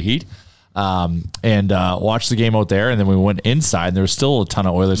 10-degree heat. And watched the game out there, and then we went inside and there was still a ton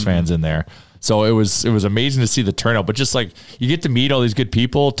of Oilers fans in there. So it was amazing to see the turnout, but just like you get to meet all these good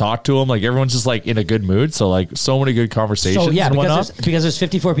people, talk to them, like everyone's just like in a good mood. So like so many good conversations. So yeah, and because there's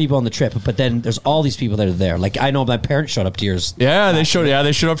 54 people on the trip, but then there's all these people that are there. Like I know my parents showed up to yours. Yeah, they showed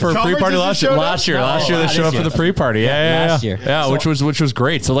up for a pre-party last year. Last year they showed up for the pre-party. Last year. Yeah, so, which was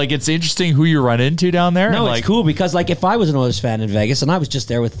great. So like it's interesting who you run into down there. No, and, it's cool because like if I was an Oilers fan in Vegas and I was just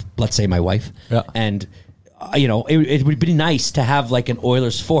there with let's say my wife, and it would be nice to have like an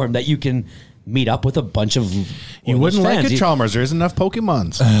Oilers forum that you can meet up with a bunch of you wouldn't like it, Chalmers. There's enough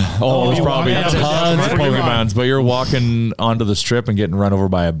Pokemons. There's probably tons of Pokemons, but you're walking onto the strip and getting run over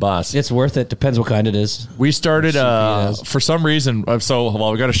by a bus. It's worth it. Depends what kind it is. We started for some reason. We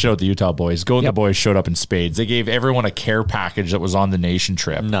got to show the Utah boys. The boys showed up in spades. They gave everyone a care package that was on the nation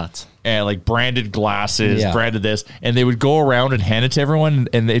trip. Nuts. And like branded glasses, branded this, and they would go around and hand it to everyone,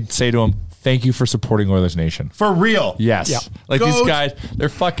 and they'd say to them, "Thank you for supporting Oilers Nation." For real. Yes. Yeah. Like these guys, they're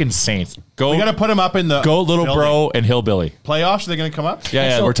fucking saints. We got to put them up in the Little building. Bro and Hillbilly. Playoffs, are they going to come up?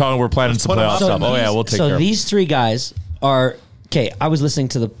 Yeah, So, we're planning some playoff stuff. We'll take care of it. So these 3 guys are, okay, I was listening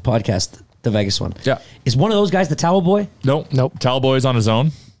to the podcast, the Vegas one. Yeah. Is one of those guys the Towel Boy? Nope. Towel Boy's on his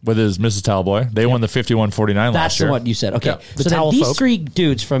own with his Mrs. Towel Boy. They won the 51-49 last That's year. the one you said. Okay. Yep. So then these 3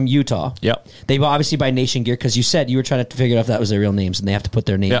 dudes from Utah, they obviously buy Nation gear because you said you were trying to figure out if that was their real names and they have to put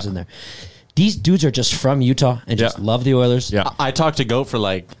their names in there. These dudes are just from Utah and just love the Oilers. Yeah. I talked to Goat for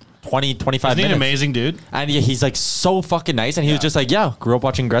like 20, 25 minutes. Isn't he an amazing dude? And he's like so fucking nice. And he was just like, grew up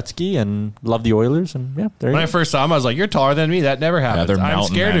watching Gretzky and love the Oilers. And there when I first saw him, I was like, you're taller than me. That never happens. I'm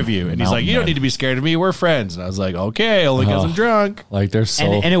scared of you. And he's like, you don't need to be scared of me. We're friends. And I was like, okay, only because I'm drunk. Like they're so.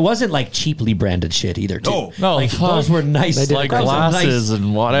 And it wasn't like cheaply branded shit either, too. No, like those were nice. Like glasses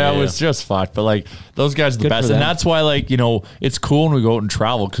and what. I was just fucked. But like those guys are the best. And that's why like, it's cool when we go out and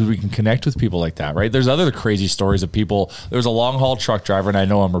travel because we can connect with people like that, right? There's other crazy stories of people. There was a long haul truck driver, and I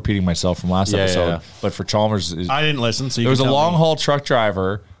know I'm repeating myself from last episode, but for Chalmers, I didn't listen. So there was a long haul truck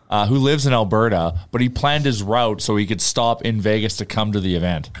driver who lives in Alberta, but he planned his route so he could stop in Vegas to come to the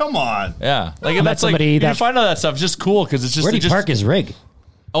event. Come on, and that's like you find out that stuff. It's just cool because it's just where did he park his rig?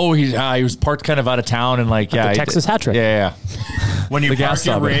 Oh, he was parked kind of out of town and like the Texas hat trick. Yeah. When you park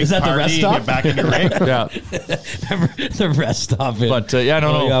your rig, is that the rest stop? Get back in your rig. The rest stop. But I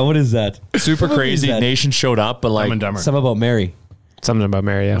don't know. God, what is that? Super crazy. Nation showed up, but like Something about Mary. Something about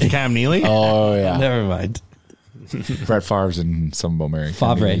Mary. Yeah. Cam Neely. Oh yeah. Never mind. Brett Favre's and Something About Mary.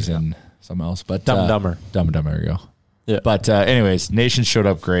 Favre and something else, but Dumb and Dumber. Dumb and Dumber. There you go. Yeah. But anyways, Nation showed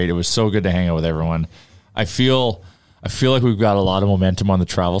up great. It was so good to hang out with everyone. I feel like we've got a lot of momentum on the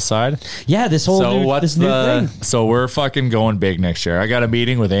travel side. Yeah, this whole new thing. So we're fucking going big next year. I got a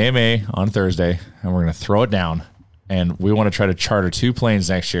meeting with AMA on Thursday, and we're going to throw it down. And we want to try to charter 2 planes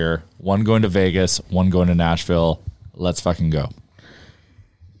next year. One going to Vegas, one going to Nashville. Let's fucking go.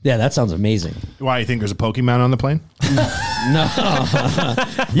 Yeah, that sounds amazing. Why, you think there's a Pokemon on the plane? No.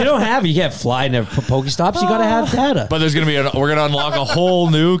 You don't have. You can't fly in Pokestops. You got to have data. But there's going to be we're going to unlock a whole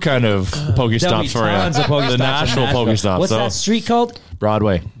new kind of Pokestops for you. The Nashville Pokestops. What's that street called?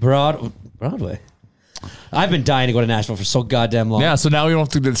 Broadway. Broadway. I've been dying to go to Nashville for so goddamn long. Yeah, so now we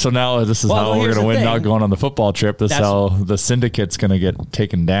don't have to. So now this is how we're going to win. Not going on the football trip. This is how the syndicate's going to get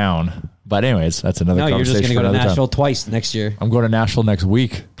taken down. But anywames, that's another conversation. No, you're just going to go to Nashville time. Twice next year. I'm going to Nashville next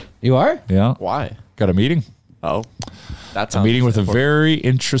week. You are? Yeah. Why? Got a meeting. Oh. That's a meeting with a very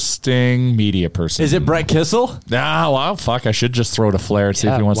interesting media person. Is it Brett Kissel? Well, fuck. I should just throw it a flare and see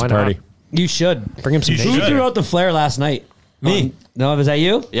if he wants to party. You should. Bring him some Who threw out the flare last night? Me. No, was that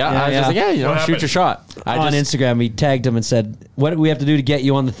you? Yeah, I was just like, shoot your shot. On Instagram, we tagged him and said, what do we have to do to get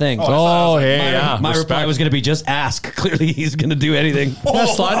you on the thing? My reply was going to be, just ask. Clearly, he's going to do anything. Yeah,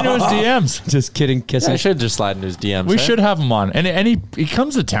 slide into his DMs. Just kidding, kissing. I should just slide into his DMs. We should have him on. And he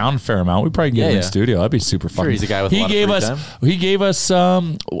comes to town a fair amount. We probably can get him in studio. That'd be super fun. Sure, he's a guy with a lot of free time. He gave us, at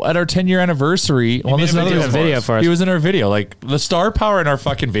our 10-year anniversary. Well, this is another video for us. He was in our video. Like, the star power in our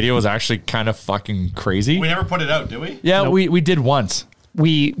fucking video was actually kind of fucking crazy. We never put it out, did we? Yeah, nope. we did once.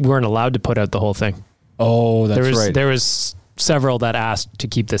 We weren't allowed to put out the whole thing. Oh, that's right. There was several that asked to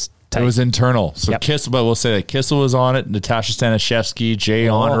keep this It was internal. So Yep. Kissel, but we'll say that Kissel was on it. Natasha Stanishevsky, Jay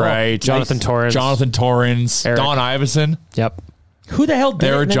Onright, Jonathan Torrens. Torrens, Eric. Don Iverson. Yep. Who the hell did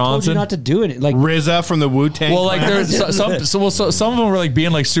Eric it and then told you Johnson? not to do it? Like, RZA from the Wu-Tang. Well, like there's some of them were like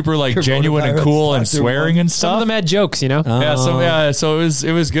being like super like genuine and cool and swearing and Some stuff. of them had jokes, you know? So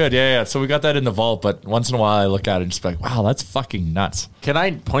it was good. Yeah. So we got that in the vault, but once in a while I look at it and just be like, wow, that's fucking nuts. Can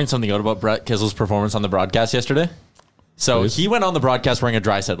I point something out about Brett Kissel's performance on the broadcast yesterday? So Please. he went on the broadcast wearing a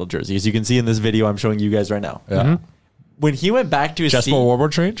Draisaitl jersey, as you can see in this video I'm showing you guys right now. Yeah. When he went back to his Jesper seat,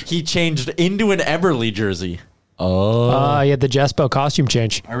 Warburg change? he changed into an Eberle jersey. He had the Jespo costume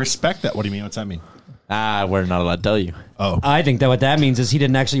change. I respect that. What do you mean? What's that mean? We're not allowed to tell you. Oh, I think that what that means is he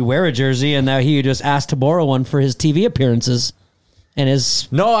didn't actually wear a jersey, and now he just asked to borrow one for his TV appearances. And his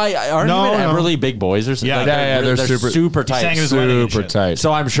No, aren't No, even no. Eberle big boys or something? Yeah. Like, They're super tight. sang his wedding and Super shit. tight.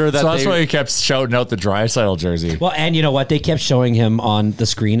 So I'm sure that So that's they- why he kept shouting out the Draisaitl jersey. well, and you know what? They kept showing him on the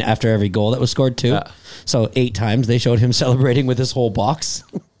screen after every goal that was scored too. Yeah. So 8 times they showed him celebrating with his whole box.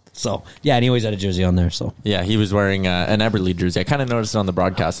 So yeah, and he always had a jersey on there. So Yeah, he was wearing an Eberle jersey. I kind of noticed it on the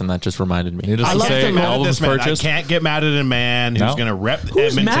broadcast, and that just reminded me. He doesn't I love say to mad at albums this man. purchased. I can't get mad at a man who's No. going to rep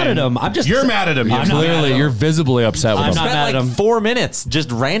Who's Edmonton. mad at him? I'm just- You're mad at him. I'm not mad at Clearly, him. you're visibly upset with I'm him. not Spent mad at like him. 4 minutes just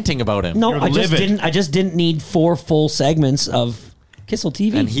ranting about him. no, You're I just livid. didn't need 4 full segments of Kissel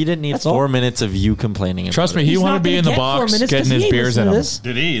TV. And he didn't need That's 4 all. minutes of you complaining about Trust me, it. he He's wanted not to be gonna in the get 4 box minutes 'cause getting he his ain't beers listening in to him. this.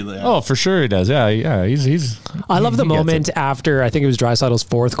 Did he? Oh, for sure he does. Yeah. He's. I love the he gets moment it. after, I think it was Draisaitl's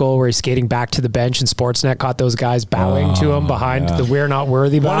 4th goal, where he's skating back to the bench and Sportsnet caught those guys bowing to him behind the "We're not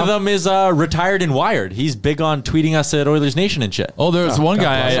worthy" bow. One of them is retired and Wired. He's big on tweeting us at Oilers Nation and shit. Oh, there was one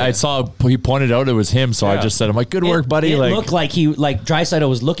guy I saw. He pointed out it was him, so I Yeah. just said, "I'm like, good work, buddy." It Like, looked like Draisaitl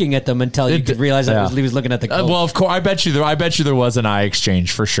was looking at them until you It- could realize that yeah. he was looking at the coach. well, of course, I bet you there was an eye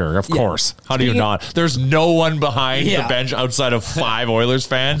exchange for sure. Of course, how do you Speaking- not? There's no one behind Yeah. the bench outside of 5 Oilers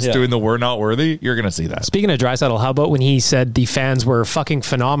fans Yeah. doing the "We're not worthy." You're gonna see that. Speaking of Draisaitl, how about when he said the fans were fucking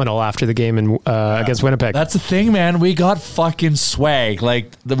phenomenal after the game against Winnipeg? That's the thing, man. We got fucking swag.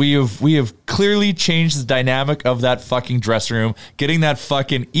 Like we have clearly changed the dynamic of that fucking dressing room. Getting that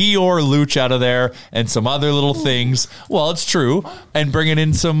fucking Eeyore Luch out of there and some other little things. Well, it's true, and bringing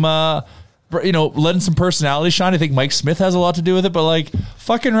in some. Letting some personality shine. I think Mike Smith has a lot to do with it, but like,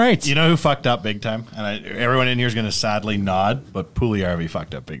 fucking right. You know who fucked up big time? And everyone in here is going to sadly nod, but Puljujärvi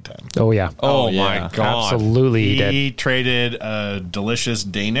fucked up big time. Oh, yeah. Oh, yeah. my god! Absolutely he did. He traded a delicious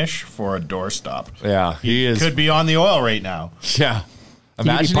Danish for a doorstop. Yeah, he is. Could be on the oil right now. Yeah, He'd be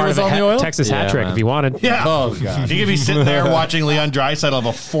imagine he part was of a on the oil. Texas Yeah, hat trick man. if he wanted. Yeah. Oh god. He could be sitting there watching Leon Draisaitl have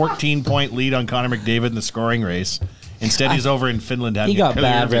a 14-point lead on Connor McDavid in the scoring race. Instead, he's over in Finland having he got a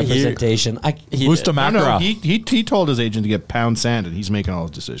bad Hilliard- representation. Musta No, Makara. he told his agent to get pound sand, and he's making all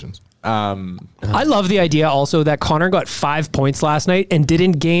his decisions. I love the idea also that Connor got 5 points last night and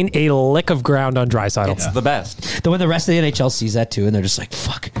didn't gain a lick of ground on Draisaitl. It's the best. When the rest of the NHL sees that too, and they're just like,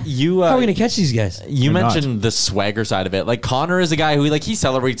 "Fuck, You how are we gonna catch these guys?" You They're mentioned the swagger side of it. Like Connor is a guy who he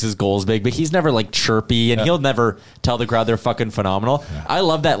celebrates his goals big, but he's never like chirpy, and he'll never tell the crowd they're fucking phenomenal. I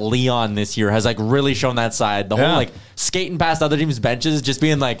love that Leon this year has really shown that side. The whole skating past other teams' benches, just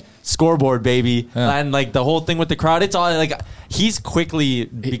being like scoreboard baby, and the whole thing with the crowd. It's all he's quickly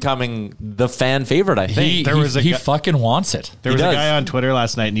becoming the fan favorite. I think. He fucking wants it. There He was does. a guy on Twitter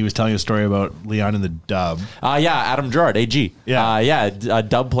last night, and he was telling a story about Leon in the dub. Adam Gerard, AG. Yeah. A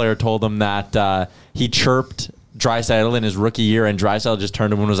dub player told him that he chirped Draisaitl in his rookie year, and Draisaitl just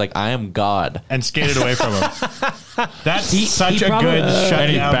turned to him and was like, "I am God," and skated away from him. That's such he a probably- good shutdown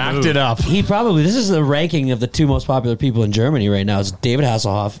And he backed move. it up. He probably this is the ranking of the 2 most popular people in Germany right now. It's David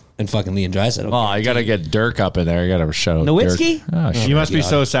Hasselhoff and fucking Leon Draisaitl. Oh, you got to get Dirk up in there. You got to shout out Nowitzki? Dirk. Oh, shit. You must be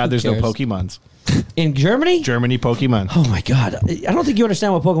so sad there's no cares? Pokemons. In Germany? Germany Pokemon. Oh my god! I don't think you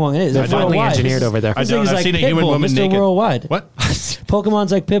understand what Pokemon is. They're finally engineered over there. I This don't. thing's I've like seen a human Pitbull, woman Mr. naked. Worldwide. What?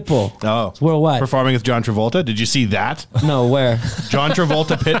 Pokemon's like Pitbull. Oh, It's worldwide. Performing with John Travolta. Did you see that? No, where? John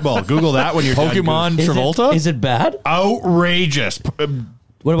Travolta Pitbull. Google that when you're done Pokemon Is Travolta? Is it bad? Outrageous.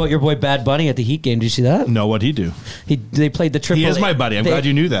 What about your boy Bad Bunny at the Heat game? Did you see that? No, what'd he do? They played the Triple. He is my buddy. I'm glad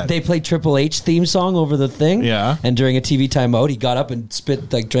you knew that. They played Triple H theme song over the thing. Yeah. And during a TV timeout, he got up and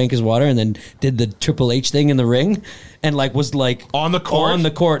drank his water, and then did the Triple H thing in the ring, and was On the court? On the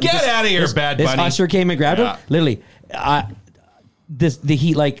court. Get outta here, Bad this Bunny. usher came and grabbed Yeah. him. Literally, the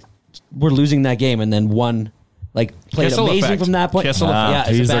Heat were losing that game, and then won. Played Kissel amazing effect. from that point. Kissel yeah, effect.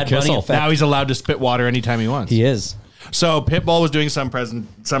 it's He's a a Bad Bunny Kissel. effect. Now he's allowed to spit water anytime he wants. He is. So Pitbull was doing some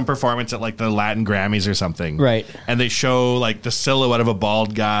performance at like the Latin Grammys or something, Right. And they show like the silhouette of a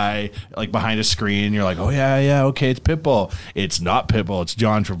bald guy like behind a screen. You're like, oh yeah, okay, it's Pitbull. It's not Pitbull. It's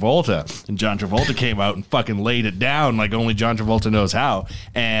John Travolta. And John Travolta came out and fucking laid it down like only John Travolta knows how.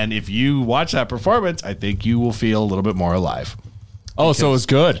 And if you watch that performance, I think you will feel a little bit more alive. Oh, so it was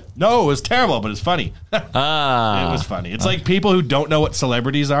good. No, it was terrible, but it's funny. It was funny. It's like people who don't know what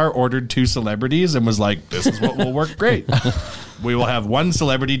celebrities are ordered 2 celebrities and was like, this is what will work great. We will have one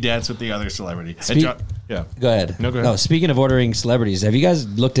celebrity dance with the other celebrity. Yeah. Go ahead. No, go ahead. No, speaking of ordering celebrities, have you guys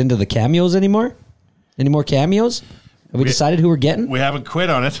looked into the cameos anymore? Any more cameos? Have we decided who we're getting? We haven't quit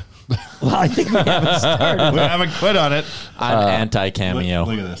on it. Well, I think we haven't started. We haven't quit on it. I'm anti-cameo.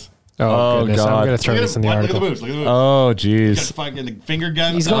 Look at this. Oh, goodness. God. I'm going to throw this in the Look at article. the boobs. Look at the boobs. Oh, He's jeez. got fucking finger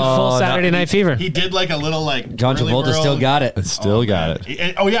guns. He's going full Saturday Night Fever. He did like a little like John whirly Travolta whirl. still got it. Still got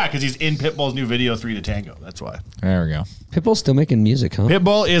it. Oh yeah, because he's in Pitbull's new video 3 to Tango. That's why. There we go. Pitbull's still making music, huh?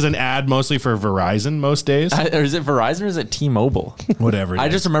 Pitbull is an ad mostly for Verizon most days. Or is it Verizon or is it T-Mobile? Whatever. I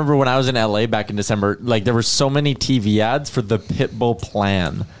just remember when I was in LA back in December, like there were so many TV ads for the Pitbull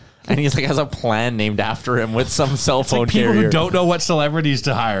plan. And he's like has a plan named after him with some cell phone like people carrier. who don't know what celebrities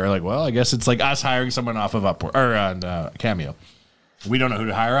to hire. Like, well, I guess it's like us hiring someone off of Upwork or on Cameo. We don't know who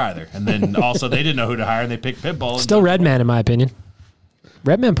to hire either. And then also they didn't know who to hire and they picked Pitbull. Still Redman, in my opinion.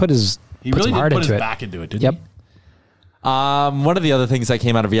 Redman put he really some did heart put his into it. back into it, didn't Yep. he? One of the other things that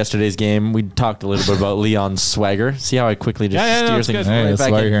came out of yesterday's game, we talked a little bit about Leon's swagger. See how I quickly just Yeah, no, steer it's things good. Hey, right that's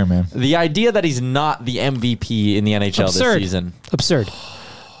back why in. you're here, man. The idea that he's not the MVP in the NHL Absurd. this season. Absurd.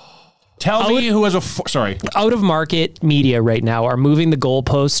 Tell me who has a sorry. Out of market media right now are moving the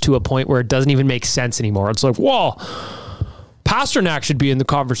goalposts to a point where it doesn't even make sense anymore. It's like, well, Pasternak should be in the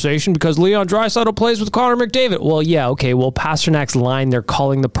conversation because Leon Draisaitl plays with Connor McDavid. Well, yeah, okay. Well, Pasternak's line they're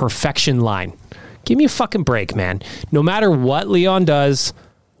calling the perfection line. Give me a fucking break, man. No matter what Leon does,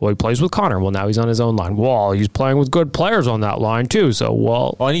 well, he plays with Connor. Well, now he's on his own line. Well, he's playing with good players on that line too. So,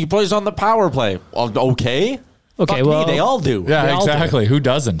 well, Oh, and he plays on the power play. Well, okay. okay, Fuck well, me, they all do. They Yeah, all do. exactly. Who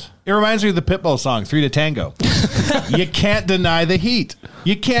doesn't? It reminds me of the Pitbull song, 3 to Tango. You can't deny the heat.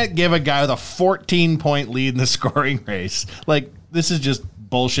 You can't give a guy with a 14-point lead in the scoring race. Like, this is just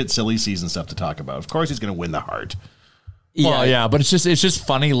bullshit, silly season stuff to talk about. Of course he's going to win the heart. Well, yeah, but it's just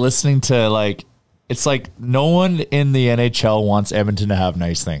funny listening to like it's like no one in the NHL wants Edmonton to have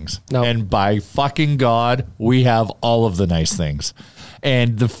nice things. No. And by fucking God, we have all of the nice things.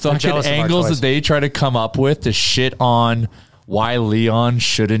 And the fucking jealous of our angles toys. that they try to come up with to shit on why Leon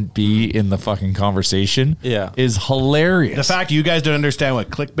shouldn't be in the fucking conversation is hilarious. The fact you guys don't understand what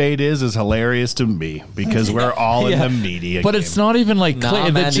clickbait is hilarious to me because we're all in the media but game. it's not even like Nah,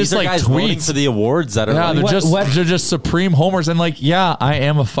 man, it's just these are like guys voting tweets for the awards that are Yeah, like, they're just supreme homers, and like, yeah, I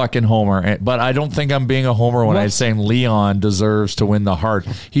am a fucking homer, but I don't think I'm being a homer when I'm saying Leon deserves to win the Hart.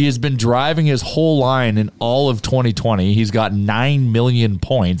 He has been driving his whole line in all of 2020. He's got 9 million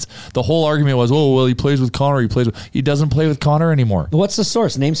points. The whole argument was, oh well, he plays with Connor. He doesn't play with Connor anymore. What's the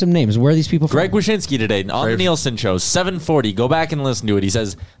source? Name some names. Where are these people from? Greg Wyshynski today on the Nielsen show, 740. Go back and listen to it. He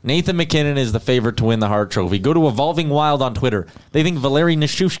says Nathan McKinnon is the favorite to win the Hart Trophy. Go to Evolving Wild on Twitter. They think Valeri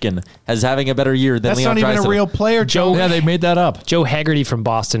Nichushkin is having a better year than That's Leon not even Draisaitl. a real player, Joe. Yeah, they made that up. Joe Haggerty from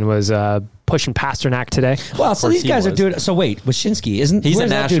Boston was pushing Pasternak today. Well, so course these he guys are was. doing. So wait, Wyshynski isn't. He's a where's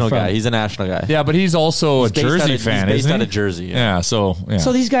that dude national from? guy. He's a national guy. Yeah, but he's also He's a based out Jersey of- fan, he's based isn't out he? of Jersey, Yeah, so yeah.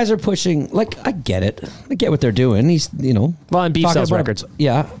 So these guys are pushing. Like, I get it. I get what they're doing. He's, Well, and beef talking sells about records.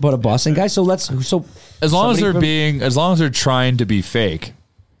 About a Boston guy. So let's. So as long as somebody they're from- trying to be fake.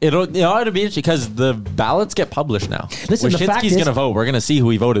 It'll be interesting because the ballots get published now. Listen, the fact Wyshynski's is- going to vote. We're going to see who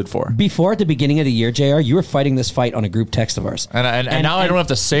he voted for. Before at the beginning of the year, JR, you were fighting this fight on a group text of ours. And now I don't have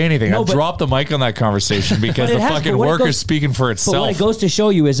to say anything. No, I've but- dropped the mic on that conversation because But it the has- fucking but what it work goes- is speaking for But itself. what it goes to show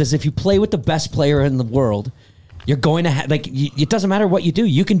you is if you play with the best player in the world, you're going to have it doesn't matter what you do.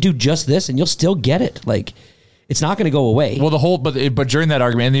 You can do just this, and you'll still get it. Like, it's not going to go away. Well, but during that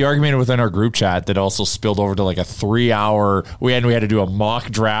argument, and the argument within our group chat that also spilled over to like a 3-hour. We had to do a mock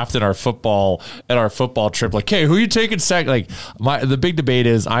draft in our football trip. Like, hey, who you taking second? Like, the big debate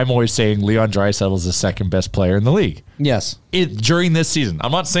is I'm always saying Leon Draisaitl is the second best player in the league. Yes. During this season,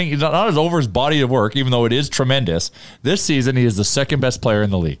 I'm not saying he's not as over his body of work, even though it is tremendous. This season, he is the second best player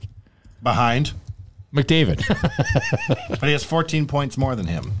in the league. Behind. McDavid. But he has 14 points more than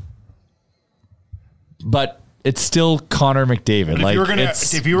him. But it's still Connor McDavid. But Like,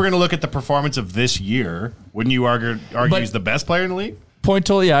 if you were gonna look at the performance of this year, wouldn't you argue But- he's the best player in the league? point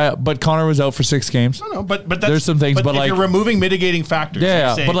total, yeah, but Connor was out for 6 games. No, but that's, There's some things, but if like you're removing mitigating factors, Yeah,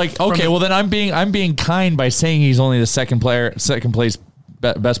 you're saying but like, from okay, the- well then I'm being kind by saying he's only the second place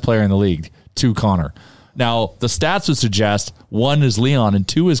best player in the league to Connor. Now, the stats would suggest 1 is Leon and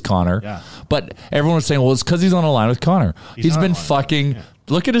 2 is Connor. Yeah. But everyone was saying, well, it's because he's on a line with Connor. He's not been on a line. fucking...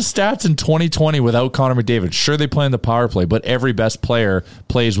 Look at his stats in 2020 without Connor McDavid. Sure, they play in the power play, but every best player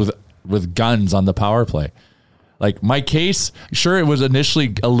plays with guns on the power play. Like, my case, sure, it was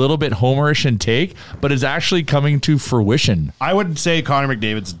initially a little bit homerish in take, but it's actually coming to fruition. I would say Connor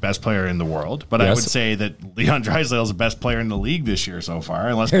McDavid's the best player in the world, but I Yes. would say that Leon Draisaitl is the best player in the league this year so far,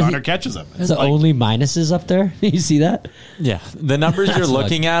 unless Connor catches him. There's only minuses up there. You see that? Yeah, the numbers you're That's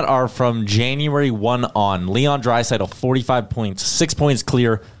looking at are from January 1 on. Leon Draisaitl, 45 points, 6 points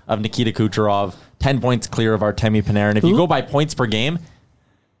clear of Nikita Kucherov, 10 points clear of Artemi Panarin. If you go by points per game,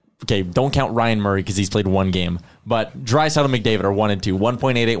 okay, don't count Ryan Murray because he's played 1 game, but Draisaitl and McDavid are 1 and 2,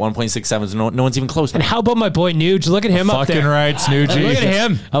 1.88, 1.67. So no one's even close. And how about my boy Nuge? Look at him up Fucking there. right, Snoogey. Look at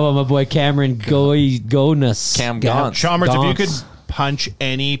him. How about my boy Cameron Gonus? Cam Gaunt. Chalmers, if you could Gaunts. punch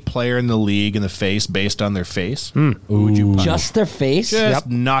any player in the league in the face based on their face, who would you punch? Just their face? Just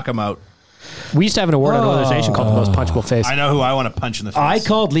knock them out. We used to have an award on Oilers Nation called the most punchable face. I know who I want to punch in the face. I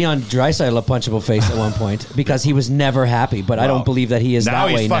called Leon Draisaitl a punchable face at one point because he was never happy, but I don't believe that he is now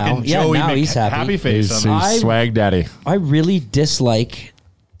that he's way fucking now. Yeah, Joey now he's happy. Happy face. He's on I- swag daddy. I really dislike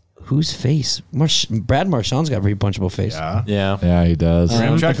whose face? Brad Marchand's got a very punchable face. Yeah. Yeah. Yeah, he does. Check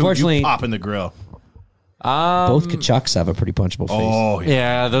who unfortunately- you pop in the grill. Both Kachucks have a pretty punchable face. Oh, yeah.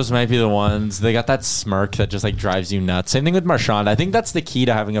 Yeah, those might be the ones. They got that smirk that just like drives you nuts. Same thing with Marchand. I think that's the key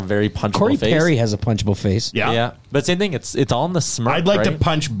to having a very punchable Corey face. Perry has a punchable face. Yeah. Yeah, but same thing. It's all in the smirk. I'd like to right?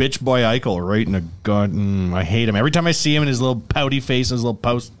 punch bitch boy Eichel right in the gut. I hate him. Every time I see him in his little pouty face, his little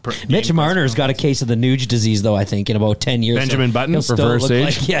post. Mitch Marner's got a case of the Nuge disease, though, I think, in about 10 years. Benjamin Button? He'll still Reverse look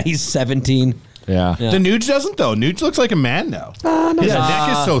age? like, yeah, he's 17. Yeah. The Nuge doesn't, though. Nuge looks like a man now. His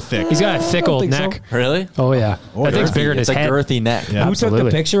neck is so thick. He's got a thick old think so. neck. Really? Oh, yeah. That thing's bigger than It's his a head. girthy neck. Yeah. Who took Absolutely.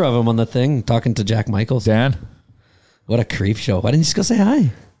 the picture of him on the thing talking to Jack Michaels? Dan, What a creep show. Why didn't you just go say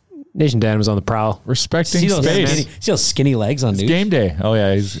hi? Nation Dan was on the prowl. respecting See those, space. skinny legs on Nuge? Game day. Oh,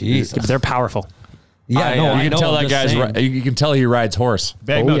 yeah. He's But they're powerful. Yeah, I, no, you I you know. can tell I'm that just guy's. saying. You can tell he rides horse.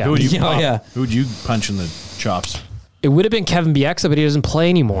 Bag Oh, milk, yeah. who would you Yeah, pop? yeah. Who would you punch in the chops? It would have been Kevin Bieksa, but he doesn't play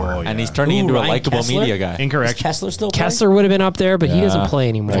anymore. Oh, yeah. And he's turning Ooh, into a Ryan likable Kessler? media guy. Is Incorrect. Kessler still playing? Kessler would have been up there, but he doesn't play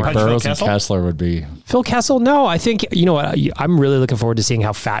anymore. Like Punch Phil Burroughs and Kessel? Kessler would be. Phil Kessel? No, I think, you know what? I'm really looking forward to seeing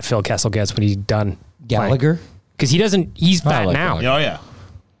how fat Phil Kessel gets when he's done. Gallagher? Because he's fat like now. Oh, yeah.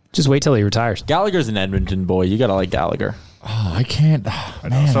 Just wait till he retires. Gallagher's an Edmonton boy. You gotta like Gallagher. Oh, I can't.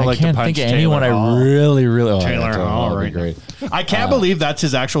 Man, So I I like to can't punch think of anyone Taylor Hall. I really. Oh, Taylor Hall, would right? be great. I can't believe that's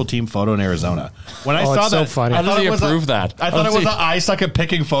his actual team photo in Arizona. When I Oh, saw it's so that, funny. I How thought does he it was approve that? I thought it was an I suck at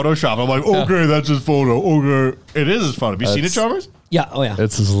picking Photoshop. I'm like, okay, that's his photo. Okay, it is his photo. Have you seen it, That's- Chalmers? Yeah, oh yeah.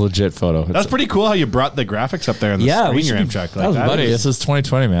 It's his legit photo. That's pretty cool how you brought the graphics up there on the Yeah, we screen, should- Ramchak. that Like was that buddy. is- This is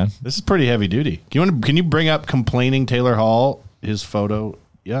 2020, man. this is pretty heavy duty. Can you bring up complaining Taylor Hall, his photo?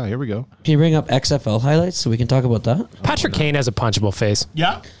 Yeah, here we go. Can you bring up XFL highlights so we can talk about that? Patrick Kane has a punchable face.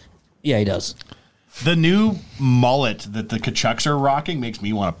 Yeah. Yeah, he does. The new mullet that the Kachucks are rocking makes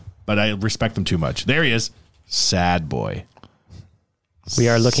me want to, but I respect them too much. There he is. Sad boy. We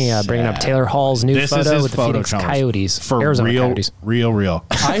are looking at bringing up Taylor Hall's new This is photo his with the photo, Phoenix Chalmers. Coyotes. For Arizona real, Coyotes. real.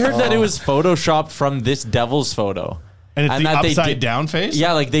 I heard that it was photoshopped from this Devils photo. And it's the that they upside did- down face?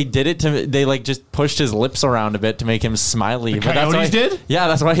 Yeah, like they did it to. They like just pushed his lips around a bit to make him smiley. But that's Coyotes why, did? Yeah,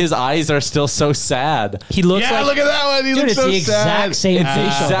 that's why his eyes are still so sad. He looks Yeah, like look at that one. He Dude, looks it's so the exact sad. same It's the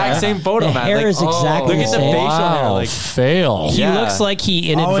facial exact hair. same photo, The man. hair Like, is exactly look the at the same. facial hair. Wow, Like, fail. he Yeah. looks like he Oh,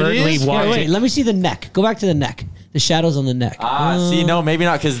 it inadvertently is? walked. Wait, let me see the neck. Go back to the neck. The shadows on the neck. see, no, maybe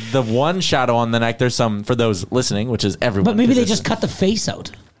not, because the one shadow on the neck. There's some for those listening, which is everyone. But maybe they 'cause just it's- cut the face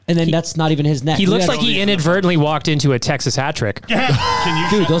out. And then that's not even his neck. He looks Yeah, like he inadvertently walked into a Texas hat trick.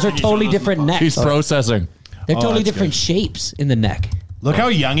 Can you Dude, those are totally different necks. He's processing. They're totally that's different good. shapes in the neck. Look how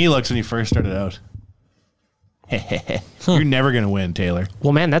young he looks when he first started out. You're never going to win, Taylor.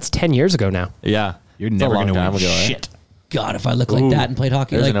 Well, man, that's 10 years ago now. Yeah, You're It's a never long going to time win ago, eh? shit. God, if I looked like that and played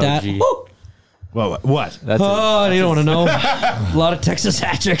hockey there's like an that. OG. Woo! Well, what? That's Oh, you don't want to know. A lot of Texas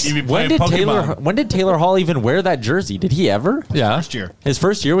hat tricks. You be when playing did Pokemon Taylor Hall even wear that jersey? Did he ever? Yeah. last year. His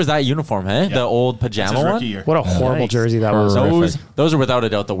first year was that uniform, eh? The old That's pajama his one. rookie year. What a horrible jersey that was. Those are without a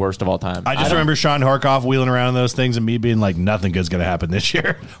doubt the worst of all time. I just remember Sean Horkoff wheeling around in those things and me being like, nothing good's going to happen this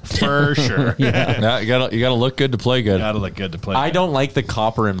year. For sure. Yeah, you gotta look good to play good. Gotta look good to play. I don't like the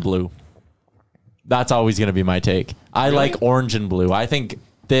copper and blue. That's always going to be my take. I like orange and blue. I think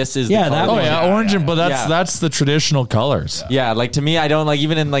this is Yeah, the that color. Oh yeah, orange and but Yeah. that's the traditional colors. Yeah, like to me, I don't like,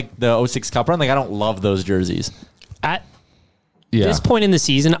 even in like the 06 Cup run, like I don't love those jerseys. At Yeah. this point in the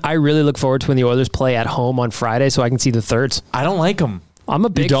season, I really look forward to when the Oilers play at home on Friday so I can see the thirds. I don't like them. I'm a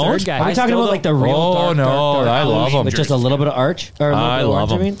big don't? third guy. Are we talking about like the real Oh, no, I love them. with just a little bit of arch? Or a little I bit of love orange,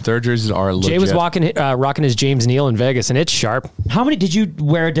 them. I mean? Third jerseys are legit. Jay was rocking his James Neal in Vegas, and it's sharp. How many did you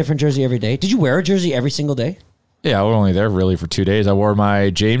wear a different jersey every day? Did you wear a jersey every single day? Yeah, we're only there really for 2 days. I wore my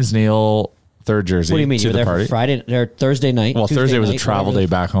James Neal third jersey. What do you mean? to You were the there party. for Friday or Thursday night? Well, Tuesday Thursday was a night, travel whatever. day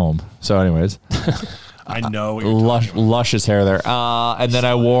back home. So, anyways, I know what you're talking about. luscious hair there. And then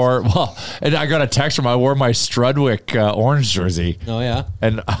I wore, and I got a text from, I wore my Strudwick orange jersey. Oh, yeah.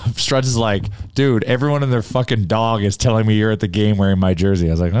 And Struds is like, dude, everyone and their fucking dog is telling me you're at the game wearing my jersey.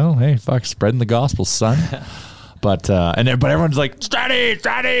 I was like, oh, hey, fuck, spreading the gospel, son. But everyone's like,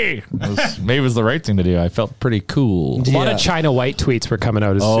 Struddy. Maybe it was the right thing to do. I felt pretty cool. A lot of China White tweets were coming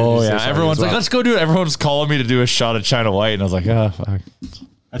out as soon as they saw it Everyone's as like, well. let's go do it. Everyone's calling me to do a shot of China White. And I was like, oh, fuck.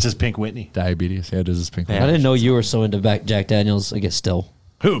 That's his Pink Whitney. Diabetes. Yeah, it is this pink. I didn't know you were so into Jack Daniels. I guess still.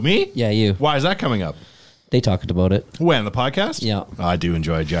 Who, me? Yeah, you. Why is that coming up? They talked about it. When, the podcast? Yeah. Oh, I do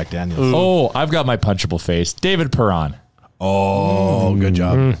enjoy Jack Daniels. Oh, I've got my punchable face. David Perron. Oh, good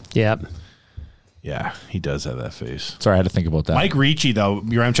job. Yeah. Yeah, he does have that face. Sorry, I had to think about that. Mike Ricci, though,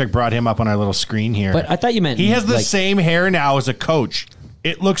 Yaremchuk brought him up on our little screen here. But I thought you meant he has the like, same hair now as a coach.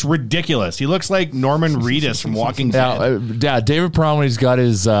 It looks ridiculous. He looks like Norman Reedus from Walking Dead. Yeah, David Perron when he's got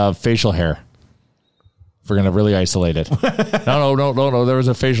his facial hair. If we're gonna really isolate it. No. There was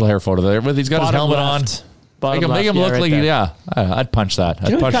a facial hair photo there, but he's got his helmet on. Make him look like I'd punch that.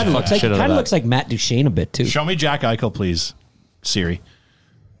 You know, I'd punch kind the of fuck looks like, shit out of kind of that. looks like Matt Duchene a bit too. Show me Jack Eichel, please, Siri.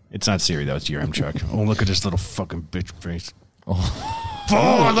 It's not Siri, though. It's Yaremchuk. Oh, look at this little fucking bitch face.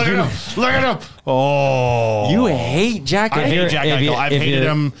 Oh, look at him. Look at him. Oh. You hate Jack. I hate Jack if you- Eichel. I've if hated you-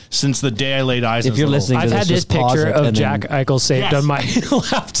 him since the day I laid eyes on If his you're little- listening to I've this, had this just pause picture it of and Jack then- Eichel saved Yes. on my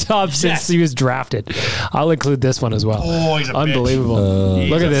laptop since he was drafted. I'll include this one as well. Oh, he's a bitch. Unbelievable. He's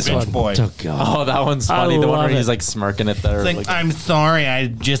Look a at this bitch one. boy. Oh, God. Oh, that one's I funny. The one love where he's it. like smirking at there. Like, like- I'm sorry, I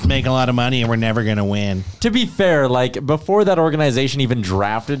just make a lot of money and we're never going to win. to be fair, like before that organization even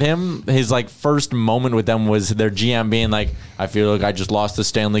drafted him, his like first moment with them was their GM being like, "I feel like I just lost the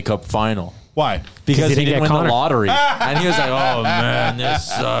Stanley Cup final." Why? Because he he didn't didn't get win Connor. the lottery. And he was like, oh, man, this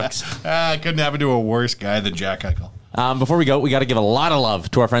sucks. Couldn't happen to a worse guy than Jack Eichel. Before we go, we got to give a lot of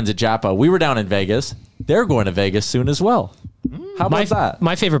love to our friends at Japa. We were down in Vegas. They're going to Vegas soon as well. How about that?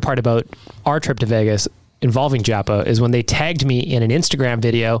 My favorite part about our trip to Vegas involving Japa is when they tagged me in an Instagram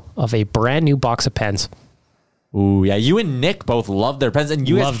video of a brand new box of pens. Ooh, yeah. You and Nick both love their pens. And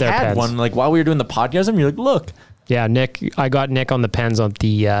you Love guys their had pens. one like while we were doing the podcast. And you're like, look. Yeah, I got Nick on the pens on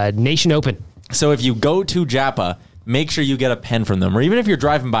the Nation Open. So if you go to Japa, make sure you get a pen from them. Or even if you're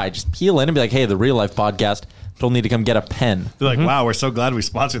driving by, just peel in and be like, hey, the Real Life Podcast told me to come get a pen. They're like, wow, we're so glad we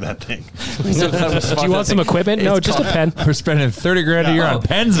sponsored that thing. Do you want some equipment? No, just a pen. We're spending $30,000 a year on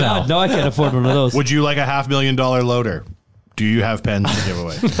pens now. God, no, I can't afford one of those. Would you like a $500,000 loader? Do you have pens to give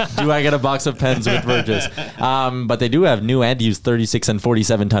away? Do I get a box of pens with Burgess? But they do have new and used 36 and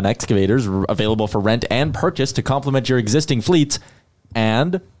 47 ton excavators available for rent and purchase to complement your existing fleets.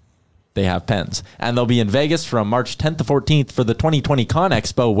 And they have pens. And they'll be in Vegas from March 10th to 14th for the 2020 Con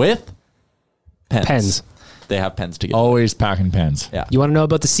Expo with pens. They have pens to give. Always packing pens. Yeah. You want to know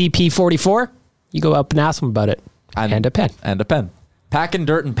about the CP44? You go up and ask them about it. And a pen. And a pen. Packing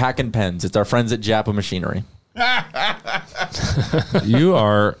dirt and packing pens. It's our friends at Japa Machinery. You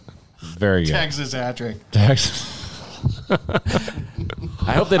are very good. Texas hat trick.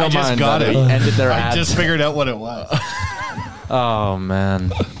 I hope they don't I just mind got that it. we ended their I ads. just figured out what it was. Oh, man.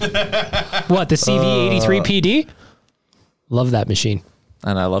 What, the CV83 PD? Love that machine.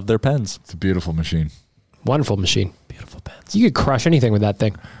 And I love their pens. It's a beautiful machine. Wonderful machine. Beautiful pens. You could crush anything with that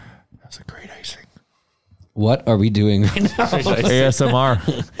thing. That's a great icing. What are we doing right now? ASMR.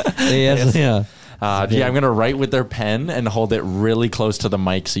 Yes, yeah. Yeah, I'm going to write with their pen and hold it really close to the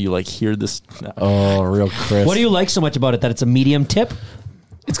mic so you like hear this. Oh, real crisp. What do you like so much about it that it's a medium tip?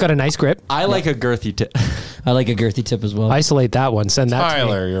 It's got a nice grip. I like a girthy tip. I like a girthy tip as well. Isolate that one. Send that to me.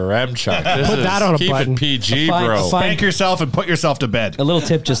 Tyler, you're Remchuk. Put that on a keep button. it PG, Fine, bro. fine. Spank yourself and put yourself to bed. A little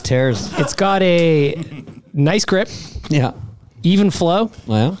tip just tears. It's got a nice grip, Yeah. even flow,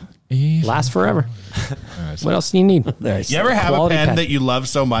 Well, lasts forever. What else do you need? there's You ever have a Quality pen pen. that you love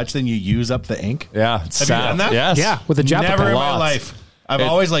so much, then you use up the ink? Yeah, it's Have you done that? Yes. Yeah, with a Japa Never pen. in my Lots. life. I've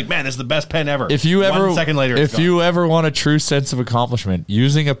always like, man, this is the best pen ever. If you ever, 1 second later, it's if gone. you ever want a true sense of accomplishment,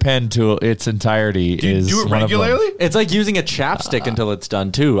 using a pen to its entirety do you is do it one of them. regularly? It's like using a chapstick until it's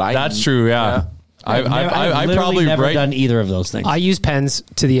done, too. That's true. Yeah, I've I literally probably never write. done either of those things. I use pens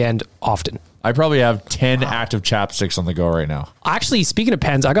to the end often. I probably have 10 active chapsticks on the go right now. Actually, speaking of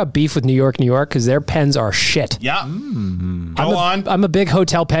pens, I got beef with New York, because their pens are shit. Yeah. Go on. I'm a big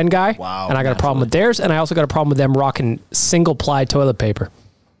hotel pen guy. Wow, and I got a problem with theirs, and I also got a problem with them rocking single-ply toilet paper.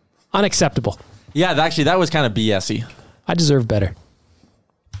 Unacceptable. Yeah, actually, that was kind of BS-y. I deserve better.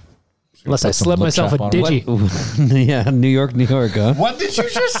 Unless I Put some slip lip myself a chap on it. digi. Yeah, New York, huh? What did you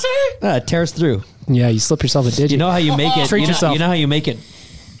just say? It tears through. Yeah, you slip yourself a digi. You know how you make it? Treat yourself. You know how you make it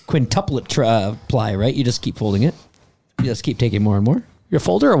quintuplet ply, right? You just keep folding it. You just keep taking more and more. Your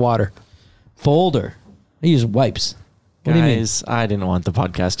folder or water? Folder. I use wipes. What do you mean? Guys, I didn't want the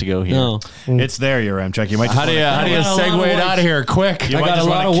podcast to go here. No. It's there, you Ramchek. You might just How do you got a lot segue of it out wipes. of here quick? You I might got a just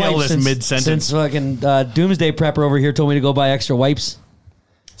lot want of to kill wipes this since mid-sentence. fucking Doomsday Prepper over here told me to go buy extra wipes.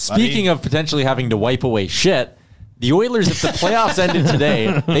 Speaking of potentially having to wipe away shit, the Oilers, if the playoffs ended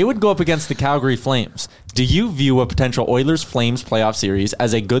today, they would go up against the Calgary Flames. Do you view a potential Oilers-Flames playoff series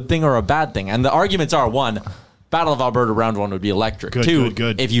as a good thing or a bad thing? And the arguments are, 1, Battle of Alberta round 1 would be electric. Good, 2,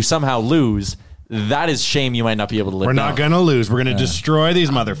 good. if you somehow lose, that is shame you might not be able to live We're not going to lose. We're going to destroy these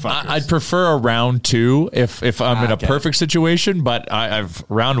motherfuckers. I'd prefer a round 2 if I'm in a Okay. perfect situation, but I've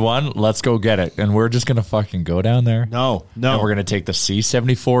round 1, let's go get it. And we're just going to fucking go down there. No. And we're going to take the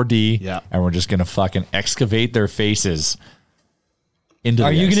C-74D, Yeah. and we're just going to fucking excavate their faces into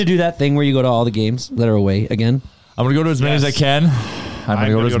Are the you ice. going to do that thing where you go to all the games that are away again? I'm going to go to as many as I Yes. can. I'm going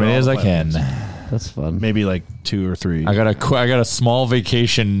to go to as many all as the I can. That's fun. Maybe like 2 or 3. I got a small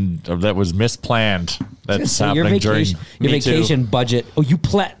vacation that was misplanned. That's So happening your Me too. vacation budget. Oh, you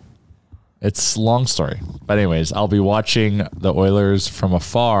plan. It's a long story. But anyways, I'll be watching the Oilers from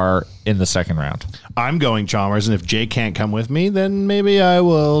afar in the second round. I'm going Chalmers, and if Jay can't come with me, then maybe I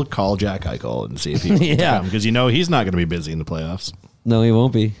will call Jack Eichel and see if he wants to Yeah. come, because he's not going to be busy in the playoffs. No, he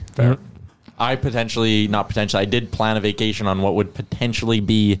won't be. I did plan a vacation on what would potentially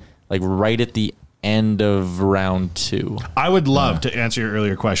be like right at the end of round 2. I would love to answer your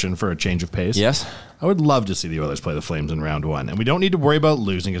earlier question for a change of pace. Yes? I would love to see the Oilers play the Flames in round 1, and we don't need to worry about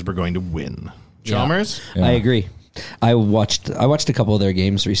losing because we're going to win. Chalmers? Yeah. I agree. I watched a couple of their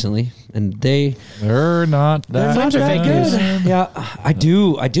games recently, and They're not that Flames are fake news. Yeah, I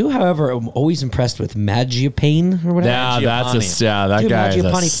do. However, I'm always impressed with Magiapane or whatever. Yeah, that Dude, guy is a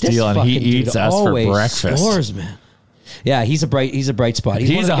Magiapane, this steal, and he fucking dude eats us for always breakfast. Scores, man. Yeah, he's a bright spot. He's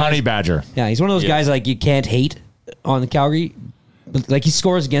one of the a honey guys- badger. Yeah, he's one of those guys like you can't hate on the Calgary. Like he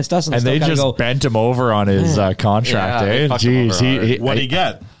scores against us, and And still they gotta just go. bent him over on his contract. Yeah, they eh? fucked him Jeez, over hard. What'd he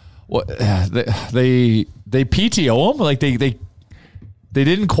get? What they PTO him, like they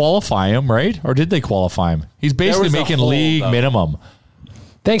didn't qualify him, right? Or did they qualify him? He's basically was a making hold, league though. minimum.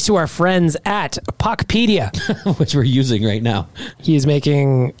 Thanks to our friends at Puckpedia. which we're using right now. He is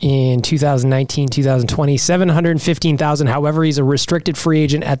making in 2019, 2020, $715,000. However, he's a restricted free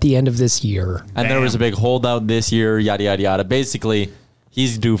agent at the end of this year. And there was a big holdout this year, yada, yada, yada. Basically,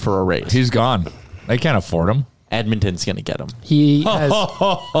 he's due for a raise. He's gone. They can't afford him. Edmonton's going to get him. He has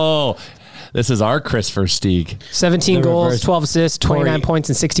This is our Chris Versteeg. 17 The goals, reverse. 12 assists, 29 Corey. points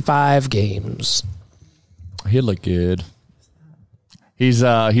in 65 games. He'd look good. He's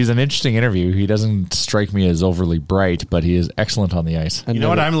an interesting interview. He doesn't strike me as overly bright, but he is excellent on the ice. You know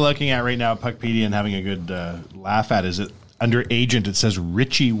what I'm looking at right now, Puckpedia, and having a good laugh at is it under agent it says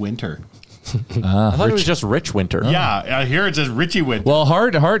Richie Winter. I thought it was just Rich Winter. Yeah, here it says Richie Winter. Well,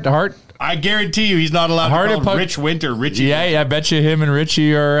 Hart. I guarantee you he's not allowed Hard to to be called Puck- Rich Winter. Richie. Yeah, I bet you him and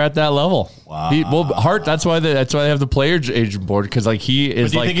Richie are at that level. Wow. Hart. That's why they have the player agent board, because like he But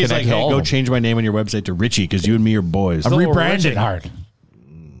is do you like think he's like, connected to hey, all go of them. change my name on your website to Richie because you and me are boys. I'm rebranding Richie. Hart.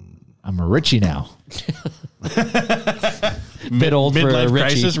 I'm a Richie now. Bit old for Midlife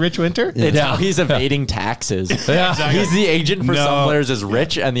Richie. crisis, Rich Winter. It's how he's evading taxes. Yeah. He's the agent for No. some players as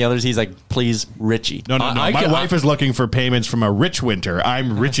Rich, and the others he's like, please, Richie. No. I My could- wife is looking for payments from a Rich Winter.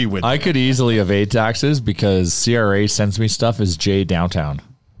 I'm Richie Winter. I could easily evade taxes because CRA sends me stuff as J Downtown.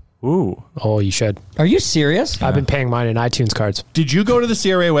 Ooh. Oh, you should. Are you serious? I've been paying mine in iTunes cards. Did you go to the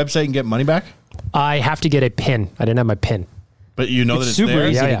CRA website and get money back? I have to get a pin. I didn't have my pin. But you know It's that it's super there.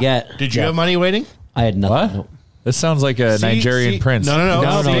 easy Yeah, to yeah. get. Did you have money waiting? I had nothing. What? No. This sounds like a Nigerian prince. No.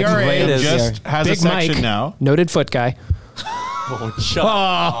 No, it's CRA great. just has Big a section Mike, now. noted foot guy, Oh, shut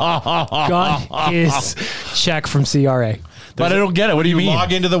up. got his check from CRA. But I don't get it. What do you mean?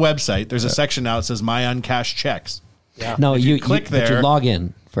 Log into the website. There's a section now that says My Uncashed Checks. No, If you click but there- you log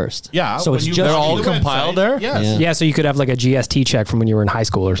in first. Yeah. So when it's you just They're log all into the compiled website- there? Yes. Yeah. Yeah, so you could have like a GST check from when you were in high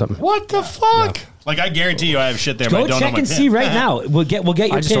school or something. What the fuck? Like I guarantee you, I have shit there, but I Go don't know check my and pin. see right now. We'll get your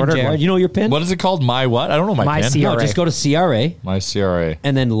I just pin, ordered Jared. one. You know your pin? What is it called? My what? I don't know my My pin. CRA. No, just go to CRA My CRA.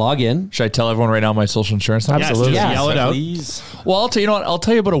 and then log in. Should I tell everyone right now my social insurance number? Yes, Absolutely. just Yeah. yell it out. Please. Well, I'll tell you what. I'll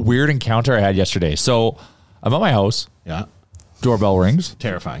tell you about a weird encounter I had yesterday. So I'm at my house. Yeah. Doorbell rings.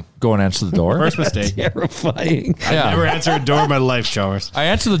 Terrifying. Go and answer the door. First mistake. Terrifying. I never answered a door in my life, Chalmers. I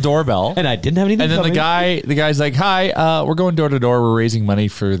answer the doorbell. And I didn't have anything And then coming. the guy's like, "Hi, we're going door to door. We're raising money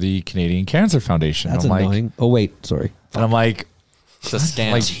for the Canadian Cancer Foundation." That's I'm annoying. like, oh, wait. Sorry. and I'm like, It's a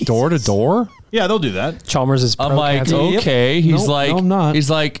scam. like door to door. Yeah, they'll do that. Chalmers is I'm like, pro-cancer. okay. He's Nope, like, no, I'm not. He's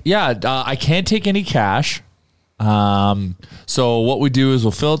like, yeah, I can't take any cash. So what we do is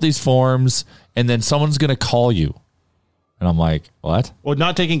we'll fill out these forms, and then someone's gonna call you. And I'm like, what? Well,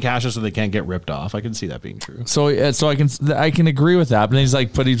 not taking cash so they can't get ripped off. I can see that being true. So I can agree with that. But then he's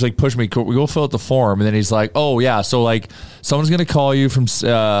like push me. We go fill out the form, and then he's like, oh yeah, so like someone's gonna call you from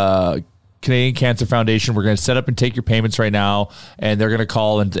Canadian Cancer Foundation. We're gonna set up and take your payments right now, and they're gonna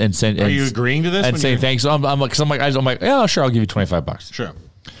call and send. Are you agreeing to this? And when saying you're- thanks? So I'm like, yeah, sure, I'll give you $25. Sure.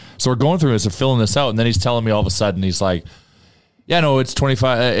 So we're going through this and filling this out, and then he's telling me all of a sudden, he's like, yeah, no, it's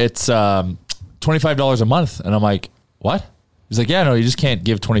 $25 a month. And I'm like, what? He's like, yeah, no, you just can't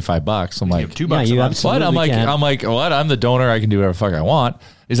give $25. I'm like, $2 a you month. absolutely what? I'm like, can. what? I'm the donor. I can do whatever the fuck I want.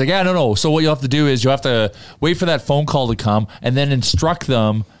 He's like, yeah, no. So what you'll have to do is you have to wait for that phone call to come and then instruct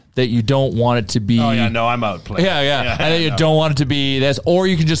them that you don't want it to be. Oh yeah, no, I'm out playing. Yeah. And then you don't want it to be this, or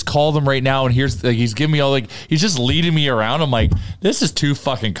you can just call them right now. And here's like, he's giving me all he's just leading me around. I'm like, this is too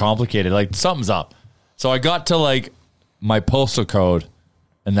fucking complicated. Like something's up. So I got to like my postal code,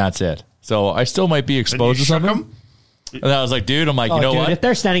 and that's it. So I still might be exposed to shook something. him? And I was like, dude, I'm like, Oh, you know dude, what? if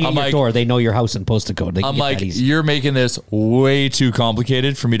they're standing at I'm your like, door, they know your house and postal code. They can I'm get like, that easy. you're making this way too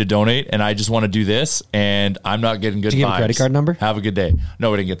complicated for me to donate, and I just want to do this, and I'm not getting good vibes. Did you give a credit card number? Have a good day.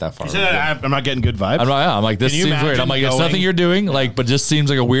 No, we didn't get that far. I'm not getting good vibes. I'm like, this Can you seems weird. imagine I'm like, it's going- nothing you're doing, like, but just seems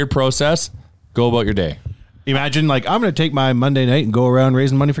like a weird process. Go about your day. Imagine like I'm going to take my Monday night and go around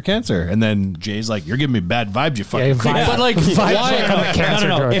raising money for cancer, and then Jay's like, "You're giving me bad vibes, you fucking." vibes. But like, Vibes why? on the cancer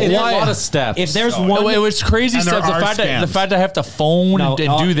drug. If There's there's a lot of steps. If there's No, one, it was crazy And there steps. The are fact scams. that I have to phone No,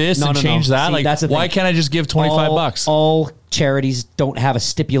 and do this no, and no, change no. that. See, Like, that's the why thing. can't I just give $25? All charities don't have a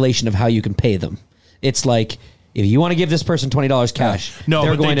stipulation of how you can pay them. It's like if you want to give this person $20 cash, No,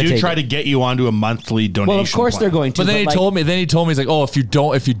 they're but going they to do take try it. to get you onto a monthly donation. Well, of course plan. they're going to. But then he like, told me. He's like, "Oh, if you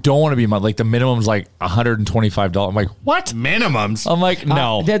don't want to be like the minimum's like $125." I'm like, "What?" minimums. I'm like,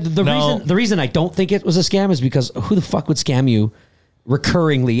 "No." The reason I don't think it was a scam is because who the fuck would scam you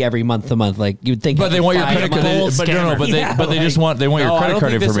recurringly every month to month? Like you'd think, But they want your five credit a card. month. But no, but Yeah, they just like- want your I credit don't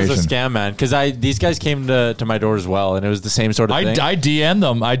card think information. This is a scam, man. Because these guys came to my door as well, and it was the same sort of thing. I DM'd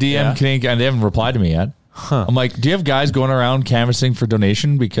them. I DM'd Yeah. Canadian, and they haven't replied to me yet. I'm like, do you have guys going around canvassing for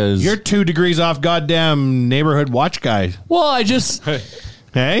donation? Because You're 2 degrees off, goddamn neighborhood watch guy. well, I just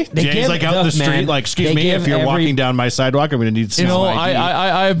Hey, They Jay's give- like out in the look, street, man, like, excuse they me, if give you're every- walking down my sidewalk, I'm going to need some ID.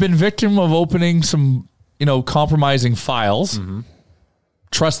 I've been victim of opening some compromising files,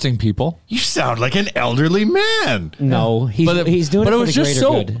 trusting people. You sound like an elderly man. No, he's doing it it for was the just greater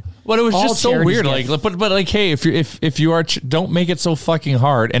so. good. But it was All just so charities weird. get- Like, but like, hey, if you are, don't make it so fucking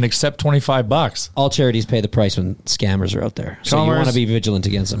hard and accept $25. All charities pay the price when scammers are out there, so you Chalmers. want to be vigilant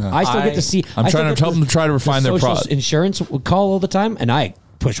against them. I still get to see. I'm I still trying to get help them try to refine their social product. insurance call all the time, and I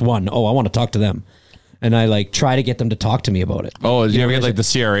push one. Oh, I want to talk to them, and I like try to get them to talk to me about it. Oh, you ever get there's like the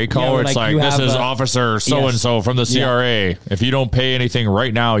CRA call Yeah, where it's like like, you this have, is officer so and so from the Yeah. CRA. If you don't pay anything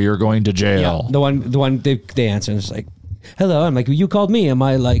right now, you're going to jail. The one they answer and it's like, hello. I'm like, you called me. Am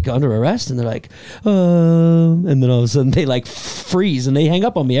I like under arrest? And they're like, and then all of a sudden they like freeze and they hang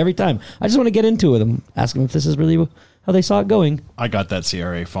up on me every time. I just want to get into it. I'm asking them if this is really how they saw it going. I got that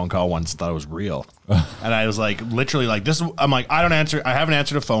CRA phone call once and thought it was real. And I was like, literally like this. I'm like, I haven't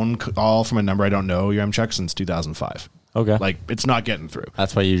answered a phone call from a number I don't know, your MCheck, since 2005. Okay. Like, it's not getting through.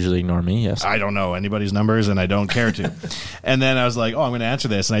 That's why you usually ignore me. Yes. I don't know anybody's numbers and I don't care to. And then I was like, oh, I'm going to answer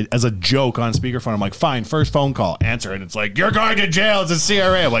this. And as a joke on speakerphone, I'm like, fine, first phone call, answer. And it's like, you're going to jail. It's a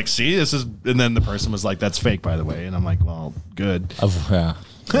CRA. I'm like, see, this is. And then the person was like, that's fake, by the way. And I'm like, well, good. Yeah.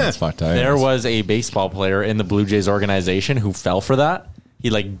 That's fucked. There was a baseball player in the Blue Jays organization who fell for that. He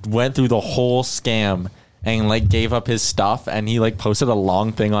like went through the whole scam and like gave up his stuff, and he like posted a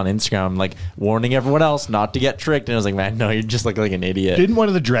long thing on Instagram like warning everyone else not to get tricked. And I was like, man, no, you just look like an idiot. Didn't one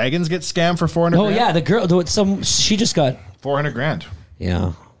of the Dragons get scammed for 400 Oh grand? yeah, the girl. She just got 400 grand.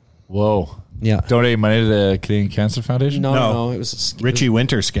 yeah. Whoa. Yeah. Donate money to the Canadian Cancer Foundation? No. It was Richie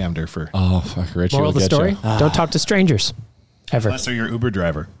Winter scammed her for. Oh, fuck. Richie Moral will of the get story: ya. don't talk to strangers ever. Unless they're your Uber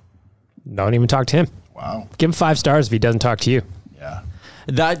driver. Don't even talk to him. Wow. Give him 5 stars if he doesn't talk to you. Yeah.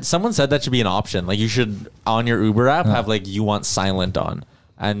 That someone said that should be an option. Like you should on your Uber app have like you want silent on,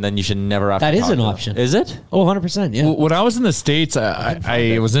 and then you should never have That to is talk an to them. option. Is it? Oh, 100%. Yeah. When I was in the States,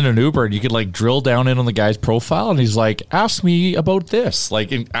 I was in an Uber, and you could like drill down in on the guy's profile, and he's like, "Ask me about this," like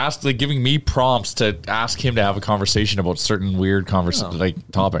giving me prompts to ask him to have a conversation about certain weird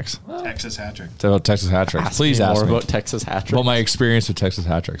topics. Texas hat trick. About Texas hat tricks. Please me ask more me about Texas hat tricks. about my experience with Texas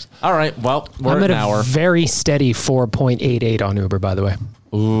hat tricks. All right. Well, we're I'm at at an hour. a very steady 4.88 on Uber, by the way.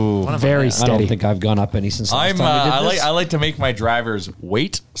 Ooh, Very I steady. don't think I've gone up any since last I'm time we did this. I like to make my drivers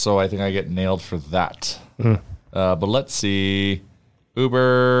wait, so I think I get nailed for that. But let's see,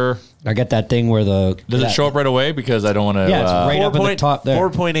 Uber. I get that thing where Does it show up right away? Because I don't want to. Yeah, it's right up at the top there.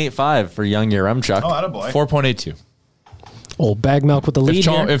 4.85 for young Yaremchuk. Oh, attaboy. 4.82. Old bag milk with the lead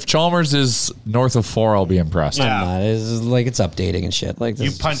here. If Chalmers is north of 4, I'll be impressed. Yeah. I'm not. It's like it's updating and shit. Like this You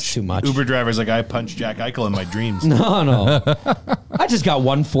is punch too much. Uber drivers like I punch Jack Eichel in my dreams. No. I just got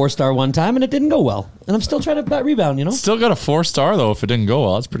 1 4-star one time and it didn't go well, and I'm still trying to rebound. You know. Still got a 4-star though. If it didn't go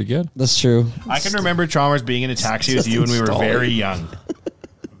well, that's pretty good. That's true. I can remember Chalmers being in a taxi with you when we were very young.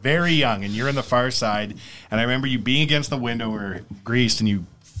 Very young, and you're on the far side. And I remember you being against the window where greased, and you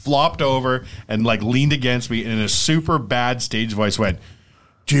flopped over and like leaned against me and in a super bad stage voice went,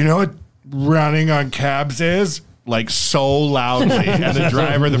 "Do you know what running on cabs is?" Like so loudly. And the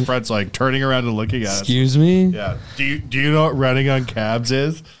driver in the front's like turning around and looking at us. Excuse me. Yeah. Do you know what running on cabs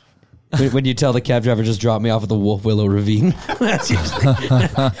is? When you tell the cab driver just drop me off at the Wolf Willow Ravine, that's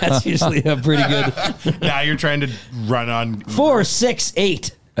usually a pretty good. Now you're trying to run on 4, 6,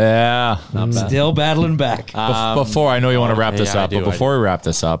 8. Yeah. Still battling back. Before I know you want to wrap this yeah, I up, do, but before we wrap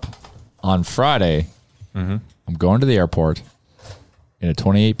this up, on Friday, I'm going to the airport in a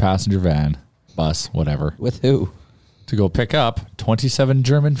 28-passenger van, bus, whatever, With who? to go pick up 27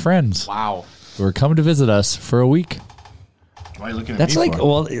 German friends Wow. who are coming to visit us for a week. Why are you looking at That's me like, for?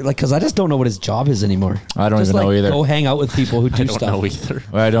 well, like, because I just don't know what his job is anymore. I don't Just even know like, either. Go hang out with people who do Don't stuff. know either.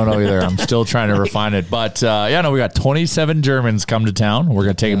 I don't know either. I'm still trying to refine it. But we got 27 Germans come to town. We're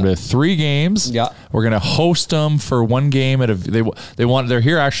going to take them to 3 games. Yeah. We're going to host them for 1 game at they're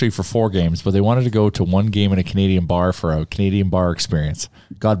here actually for 4 games, but they wanted to go to 1 game in a Canadian bar for a Canadian bar experience.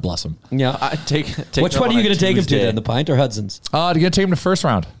 God bless them. Yeah. Take Which them one are you on a going to take him to Tuesday. then? The Pint or Hudson's? To get take them to first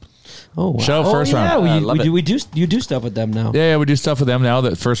round. Oh, wow. Shout out first round. Yeah, love it. you do stuff with them now. Yeah, we do stuff with them now.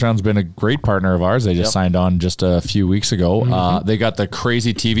 That first round's been a great partner of ours. They just signed on just a few weeks ago. They got the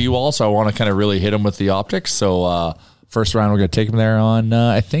crazy TV wall, so I want to kind of really hit them with the optics. So first round, we're going to take them there on,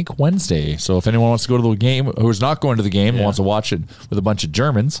 I think, Wednesday. So if anyone wants to go to the game, who's not going to the game, wants to watch it with a bunch of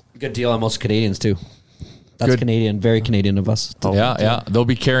Germans. Good deal on most Canadians too. That's Good. Canadian, very Canadian of us. Yeah. They'll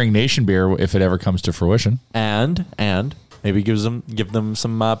be carrying Nation beer if it ever comes to fruition. And maybe give them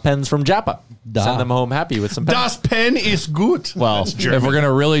some pens from Japa. Da. Send them home happy with some pens. Das Pen ist gut. Well, That's if German. we're going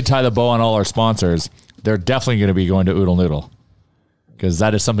to really tie the bow on all our sponsors, they're definitely going to be going to Oodle Noodle. Because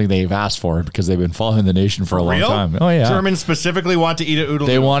that is something they've asked for because they've been following the nation for a long Real? time. Oh, yeah. Germans specifically want to eat at Oodle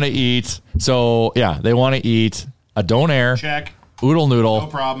They Noodle. want to eat. So, yeah, they want to eat a Donair, Check. Oodle Noodle. No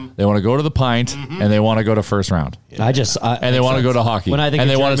problem. They want to go to the Pint, and they want to go to first round. And they want to go to hockey. When I think and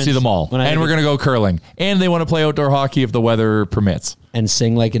of they want to see Germans- them all. when I And think we're of- going to go curling. And they want to play outdoor hockey if the weather permits. and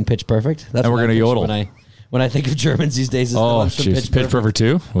sing like in Pitch Perfect. That's And what we're I gonna picture yodel. when I think of Germans these days. Is the Oh, ones from jeez. Pitch Perfect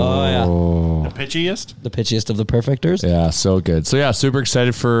 2? Oh, yeah. The pitchiest? The pitchiest of the perfecters. Yeah, so good. So yeah, super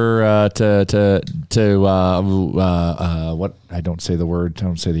excited for what I don't say the word,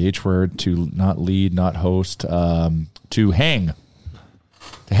 don't say the H word, to not lead, not host, to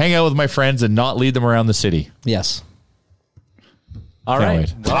hang out with my friends and not lead them around the city. Yes. All Can't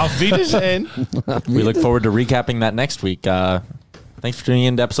right. wait. Auf Wiedersehen. We look forward to recapping that next week. Thanks for tuning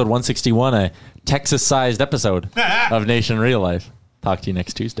in to episode 161, a Texas-sized episode of Nation Real Life. Talk to you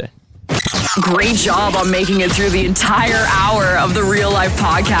next Tuesday. Great job on making it through the entire hour of the Real Life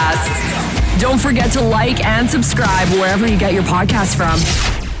podcast. Don't forget to like and subscribe wherever you get your podcasts from.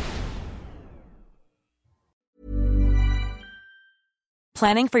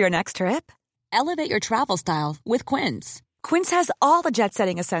 Planning for your next trip? Elevate your travel style with Quince. Quince has all the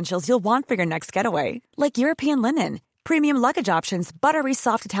jet-setting essentials you'll want for your next getaway, like European linen, premium luggage options, buttery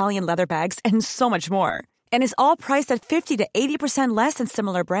soft Italian leather bags, and so much more. And is all priced at 50 to 80% less than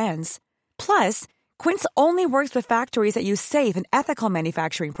similar brands. Plus, Quince only works with factories that use safe and ethical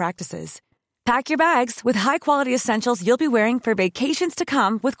manufacturing practices. Pack your bags with high-quality essentials you'll be wearing for vacations to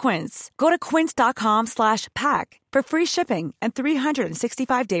come with Quince. Go to quince.com/pack for free shipping and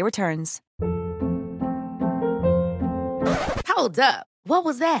 365-day returns. Hold up. What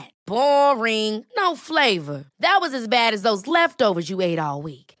was that? Boring. No flavor. That was as bad as those leftovers you ate all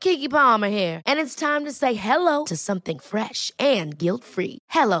week. Keke Palmer here, and it's time to say hello to something fresh and guilt-free.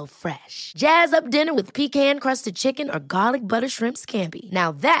 Hello Fresh. Jazz up dinner with pecan-crusted chicken or garlic butter shrimp scampi.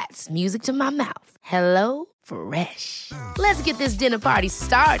 Now that's music to my mouth. Hello Fresh. Let's get this dinner party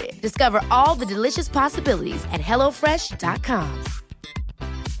started. Discover all the delicious possibilities at hellofresh.com.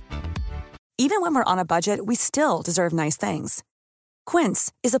 Even when we're on a budget, we still deserve nice things.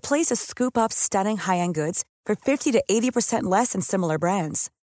 Quince is a place to scoop up stunning high-end goods for 50 to 80% less than similar brands.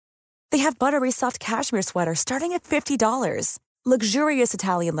 They have buttery soft cashmere sweaters starting at $50, luxurious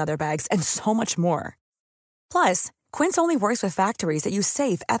Italian leather bags, and so much more. Plus, Quince only works with factories that use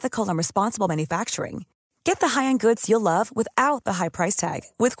safe, ethical, and responsible manufacturing. Get the high-end goods you'll love without the high price tag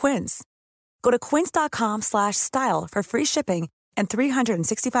with Quince. Go to quince.com/style for free shipping and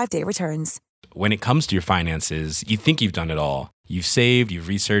 365-day returns. When it comes to your finances, you think you've done it all. You've saved, you've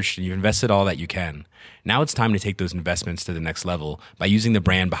researched, and you've invested all that you can. Now it's time to take those investments to the next level by using the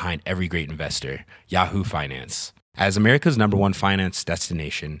brand behind every great investor, Yahoo Finance. As America's #1 finance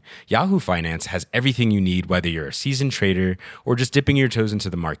destination, Yahoo Finance has everything you need, whether you're a seasoned trader or just dipping your toes into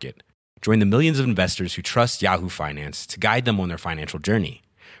the market. Join the millions of investors who trust Yahoo Finance to guide them on their financial journey.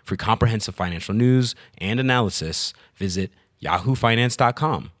 For comprehensive financial news and analysis, visit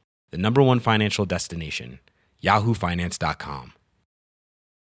yahoofinance.com, the #1 financial destination, yahoofinance.com.